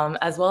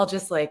 As well,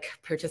 just like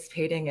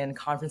participating in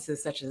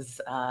conferences such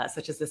as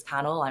this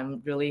panel.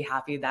 I'm really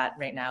happy that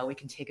right now we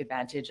can take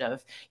advantage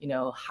of, you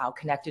know, how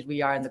connected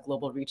we are and the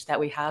global reach that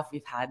we have.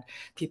 We've had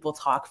people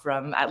talk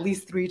from at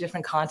least 3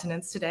 different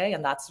continents today,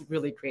 and that's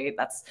really great.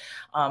 That's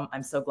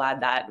I'm so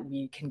glad that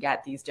we can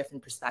get these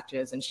different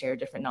perspectives and share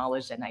different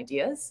knowledge and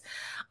ideas.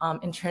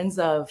 In terms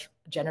of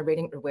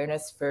generating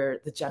awareness for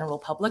the general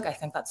public, I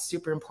think that's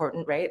super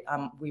important, right?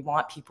 We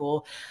want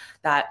people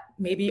that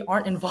maybe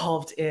aren't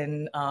involved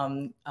in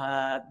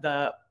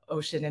the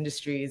ocean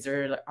industries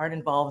or aren't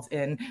involved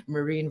in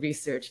marine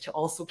research to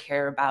also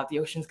care about the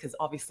oceans, because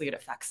obviously it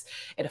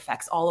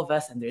affects all of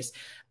us. And there's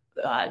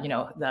you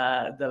know,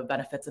 the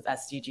benefits of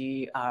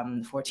SDG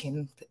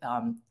 14.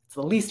 It's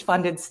the least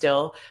funded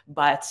still,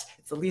 but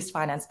it's the least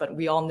financed, but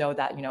we all know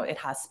that, you know, it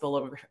has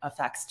spillover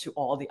effects to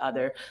all the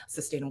other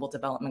sustainable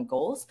development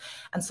goals.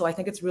 And so I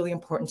think it's really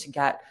important to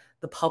get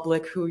the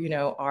public who, you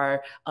know,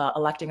 are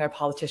electing our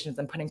politicians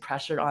and putting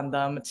pressure on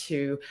them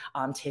to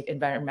take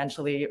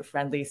environmentally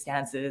friendly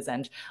stances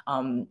and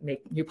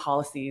make new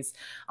policies.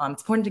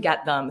 It's important to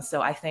get them.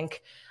 So I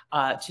think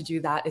to do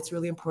that, it's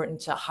really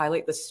important to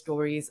highlight the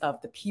stories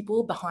of the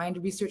people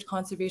behind research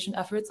conservation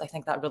efforts. I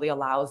think that really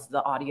allows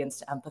the audience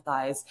to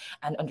empathize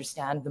and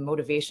understand the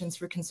motivations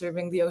for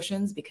conserving the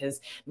oceans,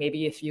 because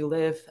maybe if you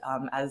live,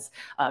 as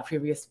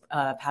previous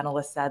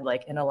panelists said,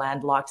 like in a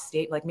landlocked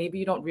state, like maybe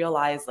you don't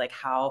realize like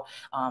how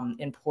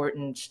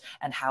important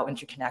and how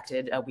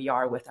interconnected we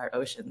are with our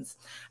oceans.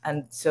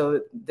 And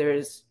so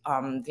there's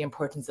the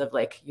importance of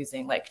like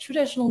using like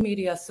traditional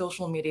media,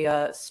 social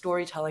media,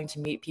 storytelling to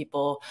meet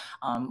people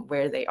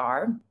where they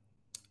are.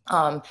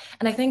 And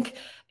I think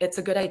it's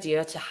a good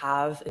idea to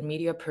have a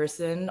media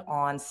person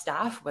on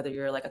staff, whether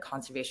you're like a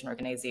conservation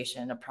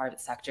organization, a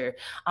private sector.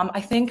 I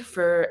think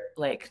for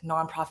like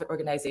nonprofit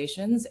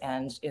organizations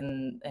and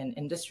in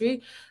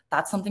industry,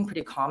 that's something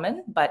pretty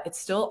common, but it's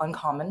still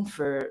uncommon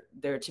for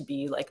there to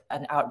be like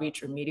an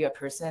outreach or media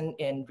person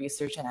in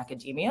research and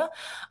academia.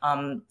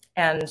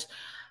 And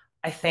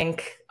I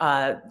think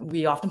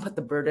we often put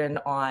the burden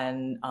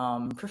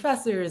on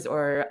professors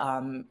or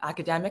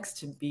academics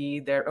to be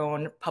their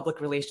own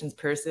public relations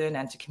person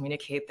and to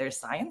communicate their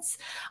science.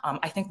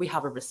 I think we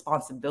have a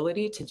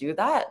responsibility to do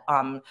that,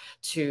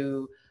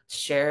 to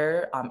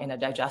share in a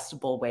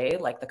digestible way,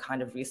 like the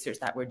kind of research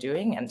that we're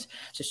doing, and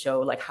to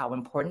show like how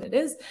important it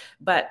is.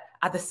 But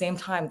at the same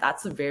time,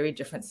 that's a very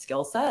different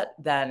skill set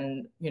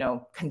than, you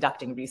know,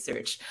 conducting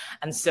research.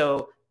 And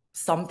so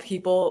some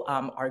people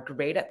are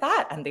great at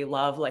that, and they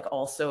love like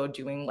also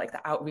doing like the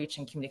outreach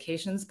and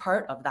communications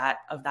part of that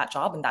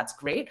job, and that's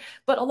great.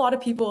 But a lot of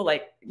people,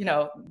 like, you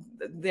know,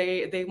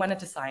 they went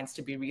into science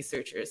to be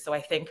researchers. So I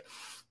think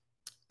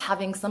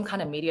having some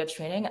kind of media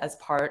training as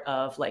part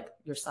of like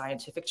your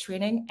scientific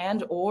training,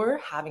 and or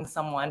having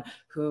someone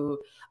who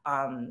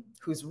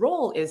whose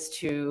role is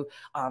to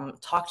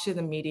talk to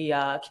the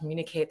media,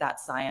 communicate that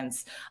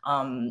science.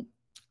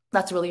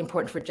 That's really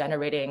important for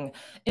generating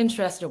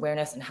interest,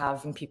 awareness, and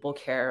having people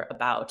care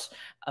about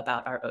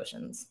our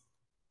oceans.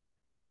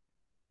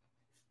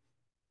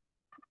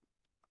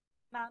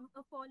 Ma'am,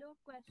 a follow-up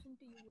question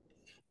to you.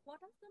 What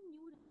are some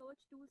new research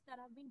tools that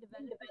have been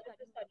developed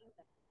to study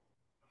that?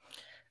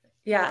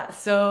 Yeah,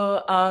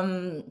 so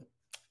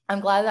I'm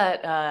glad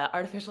that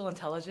artificial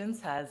intelligence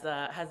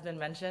has been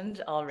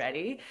mentioned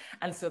already.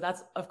 And so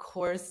that's, of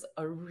course,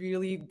 a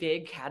really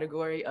big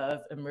category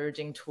of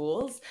emerging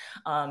tools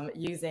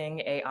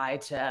using AI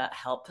to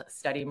help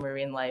study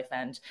marine life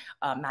and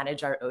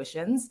manage our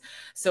oceans.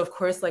 So, of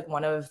course, like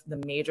one of the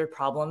major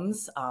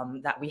problems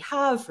that we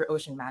have for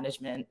ocean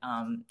management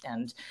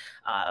and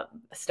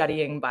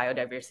studying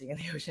biodiversity in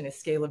the ocean is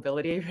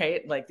scalability,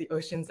 right? Like the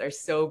oceans are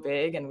so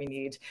big and we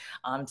need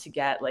to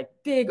get like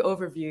big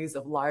overviews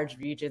of large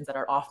regions that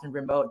are often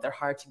remote, they're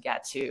hard to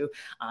get to,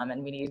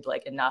 and we need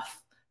like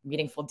enough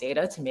meaningful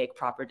data to make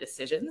proper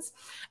decisions.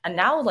 And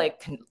now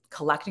like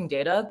collecting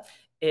data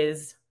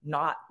is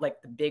not like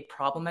the big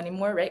problem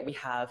anymore, right? We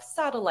have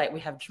satellite,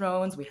 we have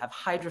drones, we have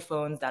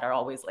hydrophones that are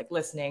always like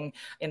listening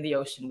in the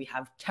ocean, we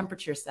have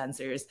temperature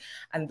sensors,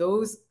 and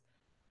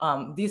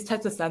these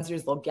types of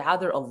sensors, they'll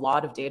gather a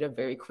lot of data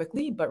very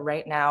quickly, but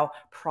right now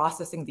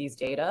processing these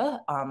data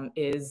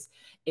is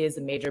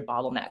a major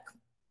bottleneck.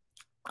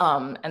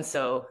 And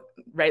so,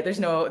 right, there's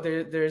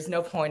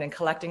no point in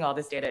collecting all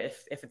this data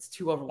if it's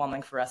too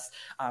overwhelming for us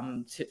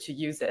to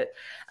use it.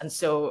 And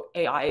so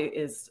AI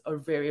is a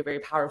very, very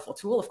powerful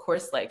tool, of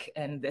course, like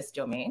in this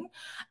domain.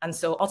 And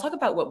so I'll talk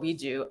about what we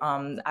do.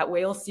 At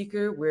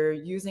Whale-Seeker, we're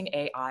using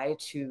AI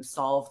to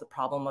solve the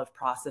problem of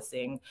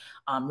processing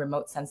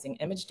remote sensing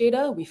image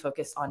data. We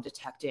focus on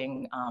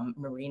detecting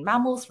marine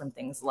mammals from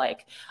things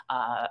like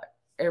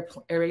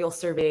aerial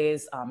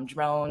surveys,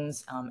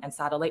 drones, and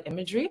satellite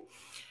imagery.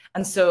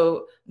 And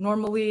so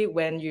normally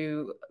when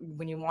you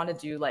want to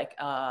do like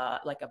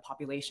a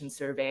population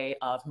survey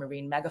of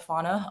marine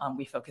megafauna,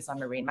 we focus on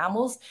marine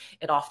mammals.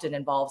 It often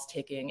involves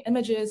taking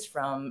images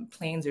from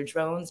planes or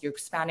drones. You're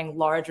spanning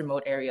large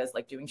remote areas,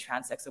 like doing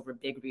transects over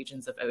big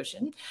regions of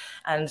ocean.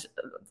 And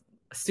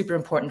super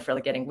important for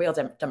like getting whale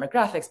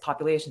demographics,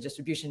 population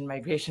distribution,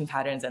 migration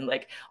patterns, and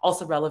like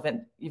also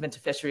relevant even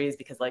to fisheries,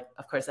 because like,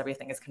 of course,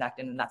 everything is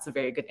connected, and that's a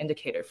very good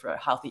indicator for a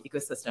healthy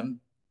ecosystem.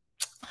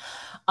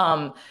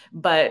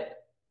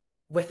 But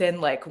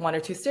within like one or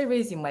two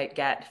surveys, you might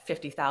get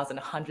 50,000,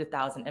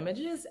 100,000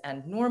 images.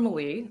 And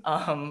normally,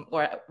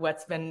 or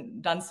what's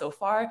been done so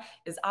far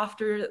is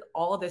after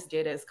all of this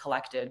data is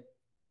collected,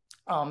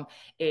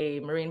 a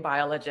marine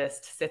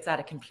biologist sits at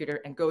a computer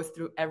and goes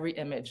through every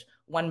image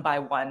one by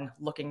one,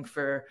 looking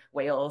for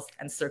whales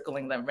and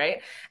circling them,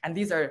 right? And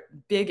these are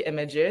big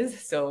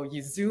images. So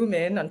you zoom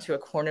in onto a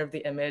corner of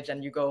the image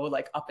and you go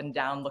like up and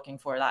down looking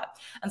for that.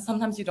 And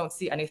sometimes you don't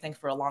see anything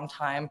for a long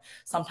time.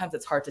 Sometimes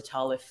it's hard to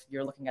tell if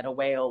you're looking at a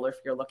whale or if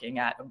you're looking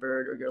at a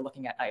bird or you're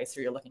looking at ice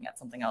or you're looking at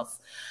something else.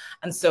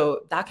 And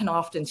so that can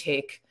often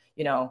take,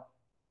 you know,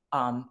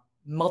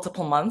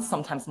 multiple months,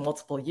 sometimes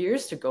multiple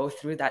years to go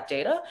through that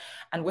data.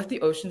 And with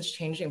the oceans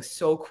changing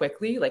so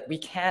quickly, like we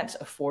can't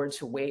afford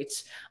to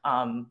wait,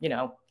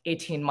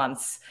 18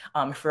 months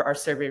for our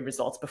survey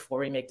results before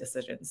we make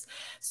decisions.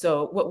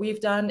 So what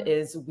we've done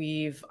is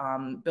we've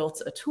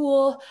built a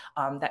tool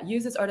that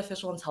uses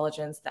artificial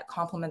intelligence that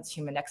complements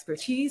human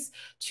expertise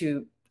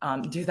to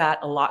do that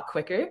a lot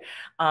quicker.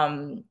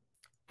 And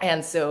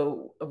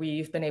so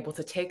we've been able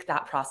to take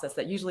that process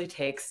that usually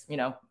takes,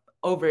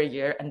 over a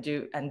year and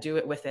do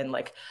it within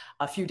like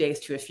a few days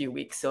to a few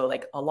weeks. So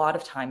like a lot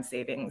of time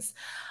savings.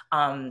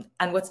 And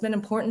what's been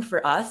important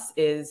for us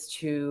is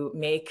to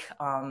make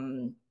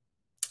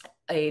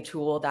a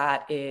tool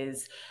that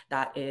is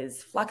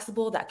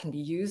flexible, that can be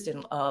used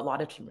in a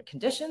lot of different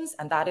conditions,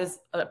 and that is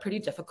a pretty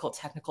difficult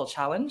technical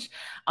challenge.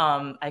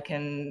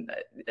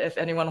 If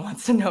anyone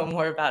wants to know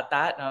more about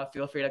that,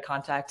 feel free to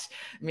contact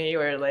me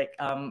or like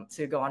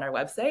to go on our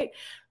website.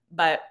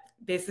 But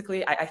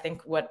basically, I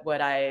think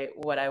what I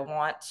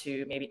want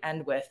to maybe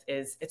end with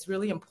is it's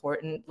really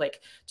important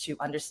like to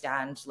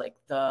understand like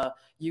the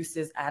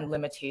uses and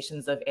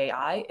limitations of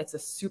AI. It's a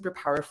super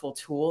powerful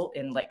tool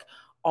in like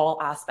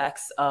all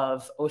aspects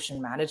of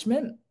ocean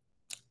management.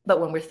 But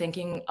when we're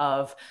thinking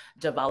of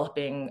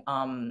developing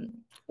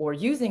or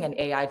using an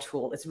AI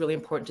tool, it's really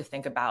important to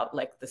think about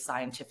like the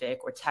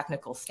scientific or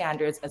technical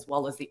standards as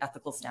well as the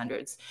ethical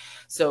standards.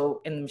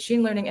 So in the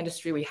machine learning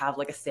industry, we have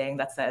like a saying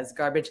that says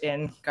garbage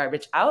in,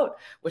 garbage out,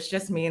 which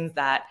just means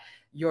that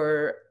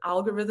your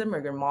algorithm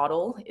or your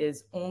model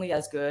is only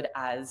as good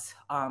as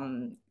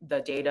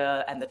the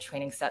data and the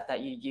training set that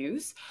you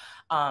use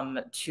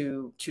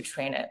to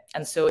train it.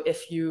 And so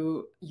if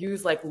you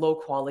use like low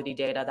quality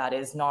data that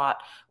is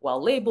not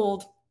well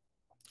labeled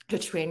to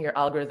train your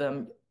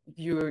algorithm,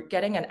 you're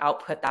getting an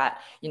output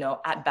that,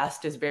 at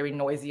best is very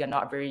noisy and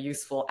not very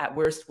useful. At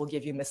worst, will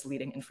give you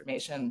misleading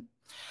information.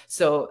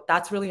 So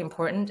that's really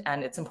important.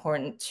 And it's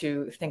important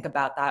to think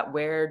about that.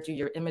 Where do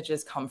your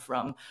images come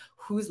from?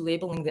 Who's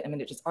labeling the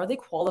images? Are they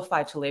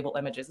qualified to label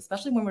images?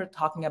 Especially when we're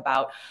talking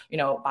about,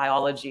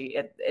 biology,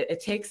 it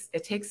takes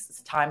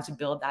time to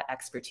build that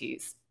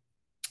expertise.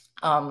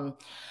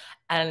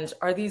 And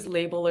are these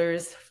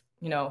labelers,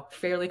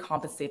 fairly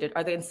compensated?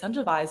 Are they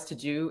incentivized to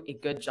do a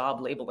good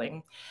job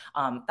labeling?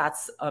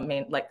 That's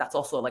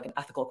also like an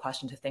ethical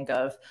question to think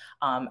of.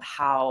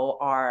 How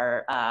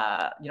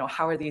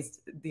are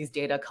these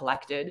data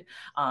collected?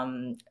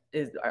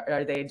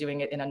 Are they doing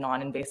it in a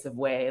non-invasive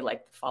way,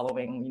 like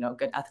following,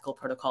 good ethical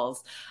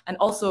protocols? And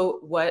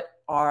also, what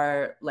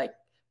are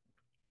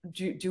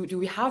do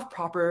we have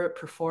proper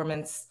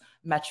performance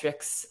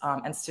metrics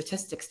and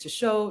statistics to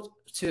show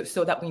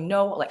so that we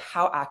know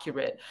how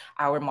accurate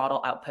our model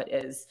output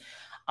is?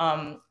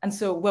 And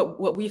so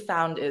what we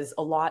found is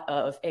a lot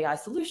of AI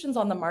solutions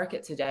on the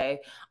market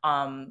today,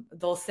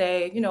 they'll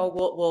say,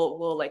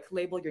 we'll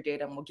label your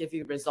data and we'll give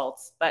you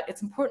results. But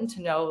it's important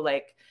to know,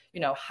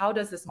 how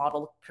does this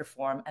model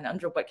perform and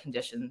under what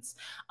conditions?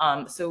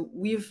 So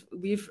we've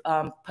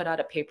put out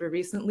a paper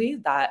recently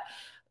that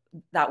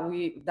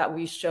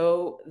we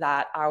show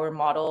that our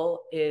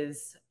model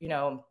is,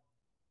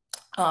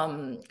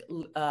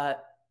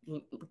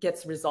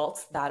 gets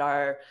results that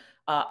are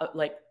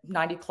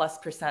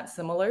 90+%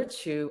 similar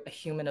to a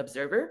human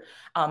observer.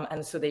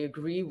 And so they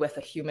agree with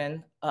a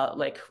human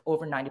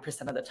over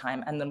 90% of the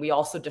time. And then we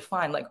also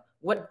define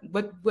what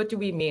do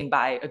we mean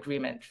by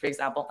agreement, for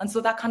example? And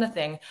so that kind of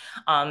thing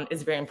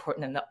is very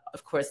important. And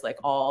of course,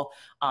 all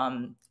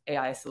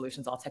AI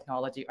solutions, all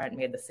technology aren't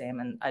made the same.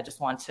 And I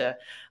just want to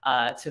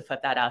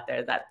put that out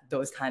there, that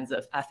those kinds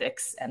of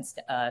ethics and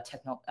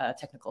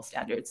technical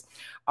standards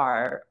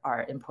are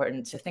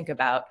important to think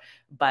about.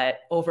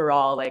 But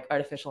overall,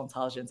 artificial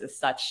intelligence is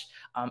such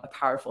a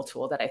powerful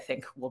tool that I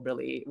think will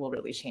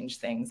really change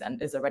things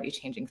and is already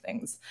changing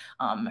things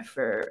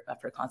for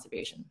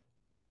conservation.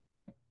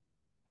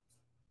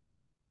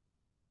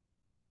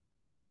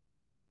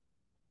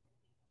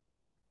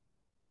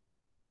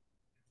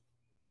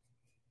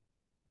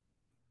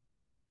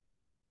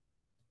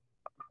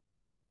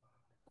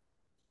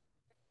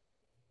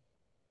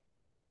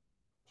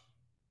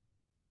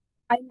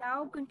 I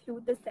now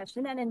conclude this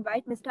session and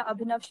invite Mr.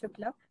 Abhinav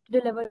Shukla to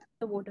deliver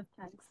the vote of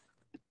thanks.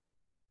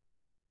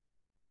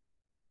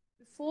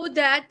 Before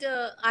that,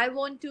 I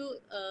want to,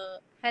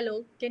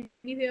 hello, can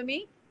you hear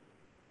me?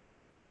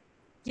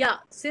 Yeah,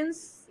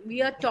 since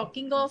we are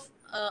talking of,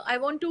 I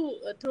want to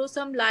throw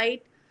some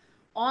light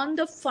on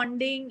the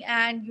funding.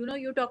 And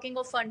you're talking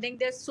of funding,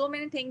 there's so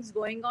many things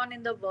going on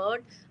in the world.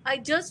 I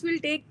just will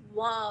take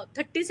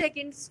 30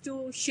 seconds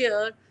to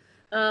share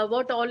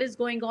what all is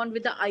going on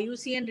with the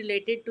IUCN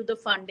related to the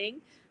funding.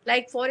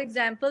 Like, for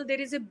example, there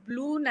is a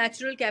blue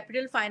natural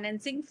capital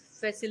financing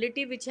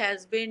facility which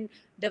has been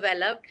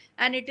developed,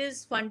 and it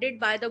is funded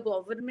by the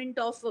government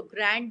of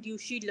Grand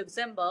Duchy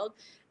Luxembourg,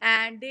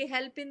 and they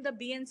help in the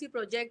BNC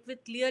project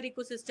with clear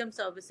ecosystem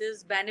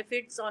services,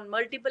 benefits on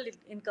multiple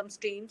income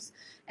streams,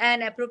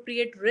 and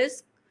appropriate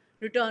risk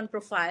return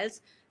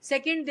profiles.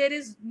 Second, there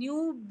is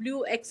new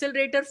blue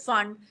accelerator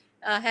fund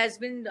has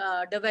been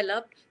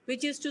developed,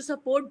 which is to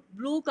support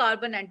blue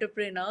carbon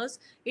entrepreneurs.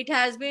 It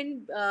has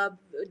been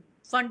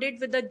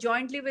funded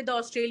jointly with the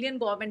Australian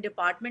Government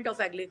Department of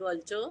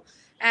Agriculture,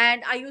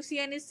 and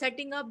IUCN is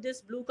setting up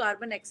this blue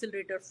carbon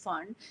accelerator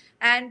fund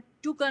and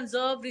to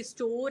conserve,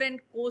 restore, and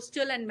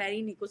coastal and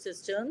marine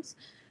ecosystems.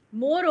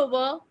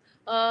 Moreover,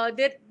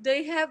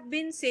 they have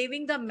been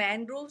saving the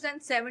mangroves,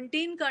 and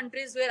 17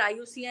 countries where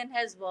IUCN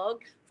has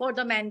worked for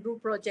the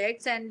mangrove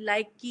projects, and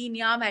like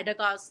Kenya,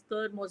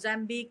 Madagascar,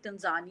 Mozambique,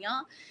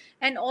 Tanzania,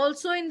 and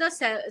also in the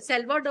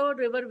Salvador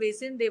River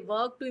Basin, they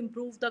work to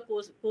improve the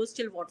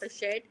coastal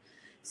watershed.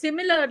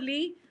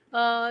 Similarly,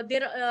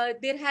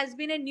 there has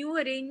been a new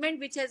arrangement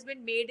which has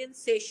been made in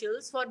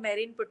Seychelles for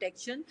marine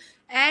protection,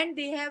 and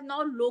they have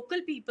now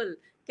local people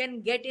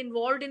can get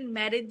involved in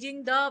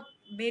managing the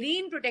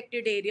marine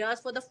protected areas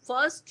for the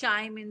first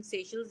time in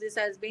Seychelles. This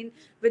has been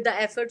with the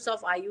efforts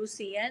of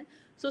IUCN.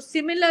 So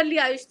similarly,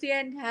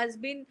 IUCN has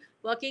been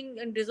working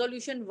in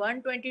resolution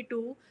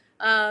 122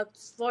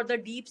 for the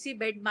deep sea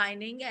bed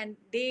mining, and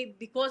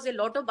because a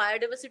lot of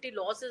biodiversity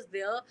loss is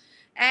there,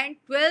 and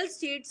 12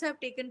 states have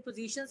taken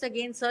positions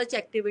against such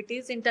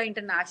activities in the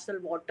international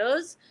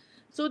waters.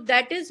 So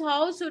that is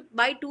how, so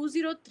by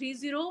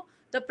 2030,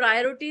 the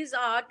priorities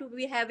are to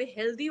have a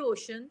healthy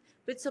ocean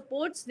which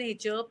supports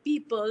nature,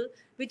 people,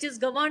 which is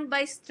governed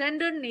by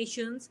standard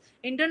nations,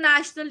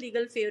 international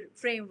legal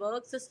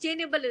framework,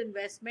 sustainable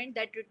investment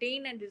that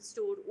retain and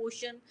restore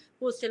ocean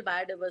coastal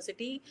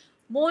biodiversity.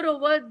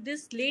 Moreover,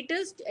 this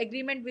latest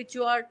agreement which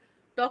you are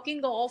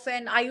talking of,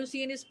 and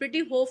IUCN is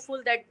pretty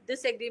hopeful that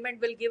this agreement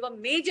will give a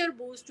major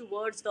boost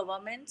towards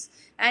governments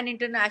and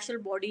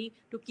international body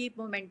to keep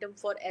momentum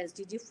for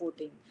SDG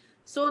 14.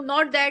 So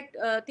not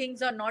that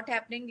things are not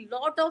happening,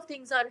 lot of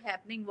things are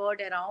happening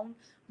world around,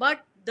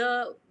 but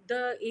the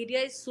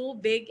area is so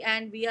big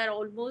and we are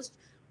almost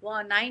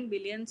 9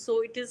 billion,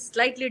 so it is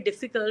slightly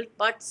difficult,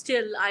 but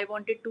still I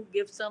wanted to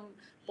give some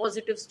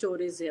positive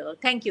stories here.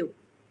 Thank you.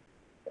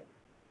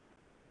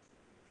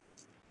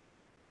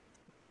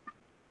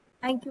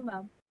 Thank you,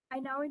 ma'am. I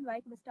now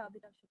invite Mr.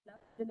 Abhinav Shukla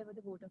to deliver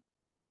the vote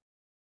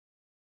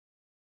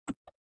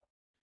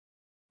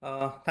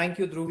of. Thank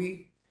you,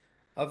 Dhruvi.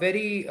 A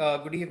very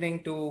good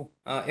evening to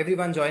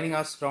everyone joining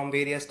us from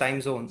various time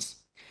zones.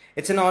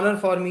 It's an honor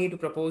for me to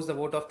propose the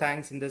vote of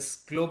thanks in this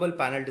global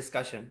panel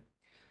discussion.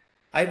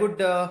 I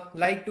would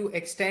like to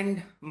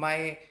extend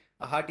my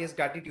heartiest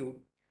gratitude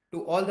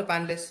to all the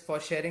panelists for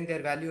sharing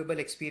their valuable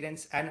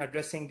experience and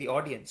addressing the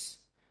audience.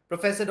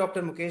 Professor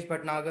Dr. Mukesh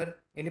Bhatnagar,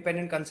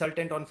 Independent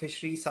Consultant on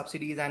Fisheries,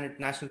 Subsidies and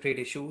International Trade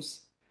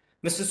Issues.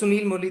 Mr.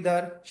 Sunil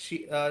Muralidhar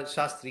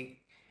Shastri,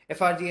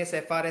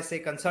 FRGS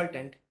FRSA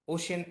Consultant,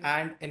 Ocean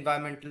and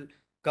Environmental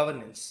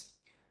Governance.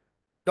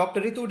 Dr.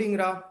 Ritu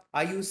Dingra,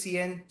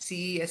 IUCN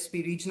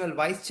CESP Regional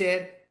Vice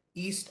Chair,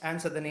 East and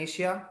Southern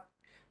Asia.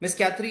 Ms.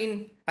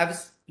 Catherine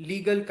Havis,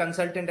 Legal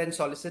Consultant and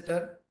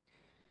Solicitor,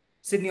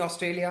 Sydney,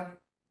 Australia.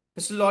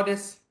 Mr.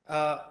 Lourdes,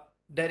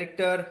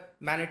 Director,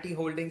 Manatee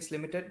Holdings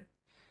Limited.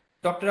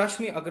 Dr.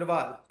 Rashmi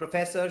Agarwal,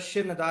 Professor,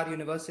 Shiv Nadar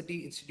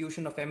University,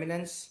 Institution of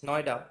Eminence,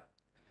 Noida.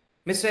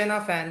 Ms.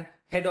 Reina Fan,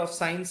 Head of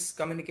Science,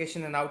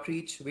 Communication and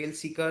Outreach, Whale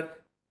Seeker,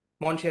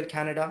 Montreal,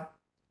 Canada.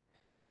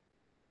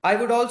 I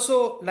would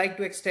also like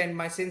to extend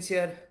my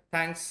sincere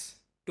thanks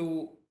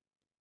to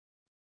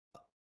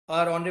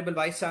our Honorable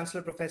Vice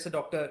Chancellor, Professor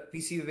Dr.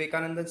 V.C.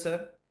 Vivekanandan,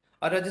 sir,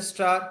 our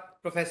Registrar,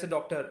 Professor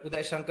Dr.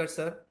 Uday Shankar,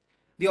 sir,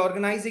 the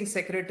Organizing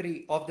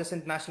Secretary of this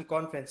International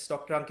Conference,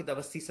 Dr. Ankit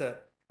Avasthi, sir,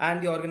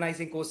 and the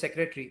Organizing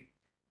Co-Secretary,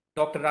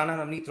 Dr. Rana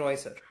Navneet Roy,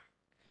 sir.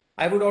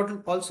 I would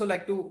also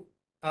like to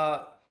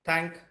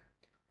thank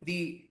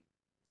the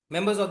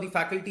members of the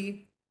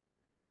faculty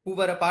who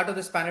were a part of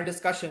this panel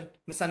discussion,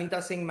 Ms.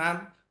 Anita Singh,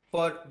 ma'am,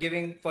 for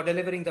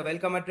delivering the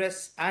welcome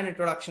address and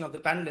introduction of the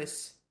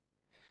panelists,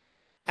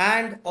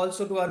 and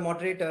also to our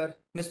moderator,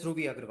 Ms.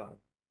 Dhruvi Agarwal.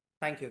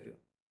 Thank you, everyone.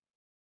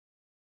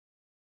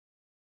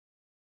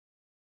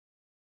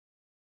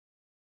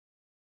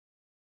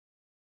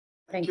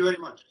 Thank you very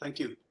much. Thank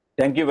you.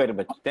 Thank you very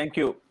much. Thank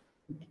you.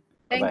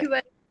 Thank Bye-bye. you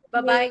very much.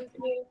 Bye-bye.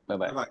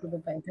 Bye-bye.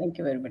 Bye-bye. Thank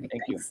you, everybody.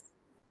 Thank you. Thanks.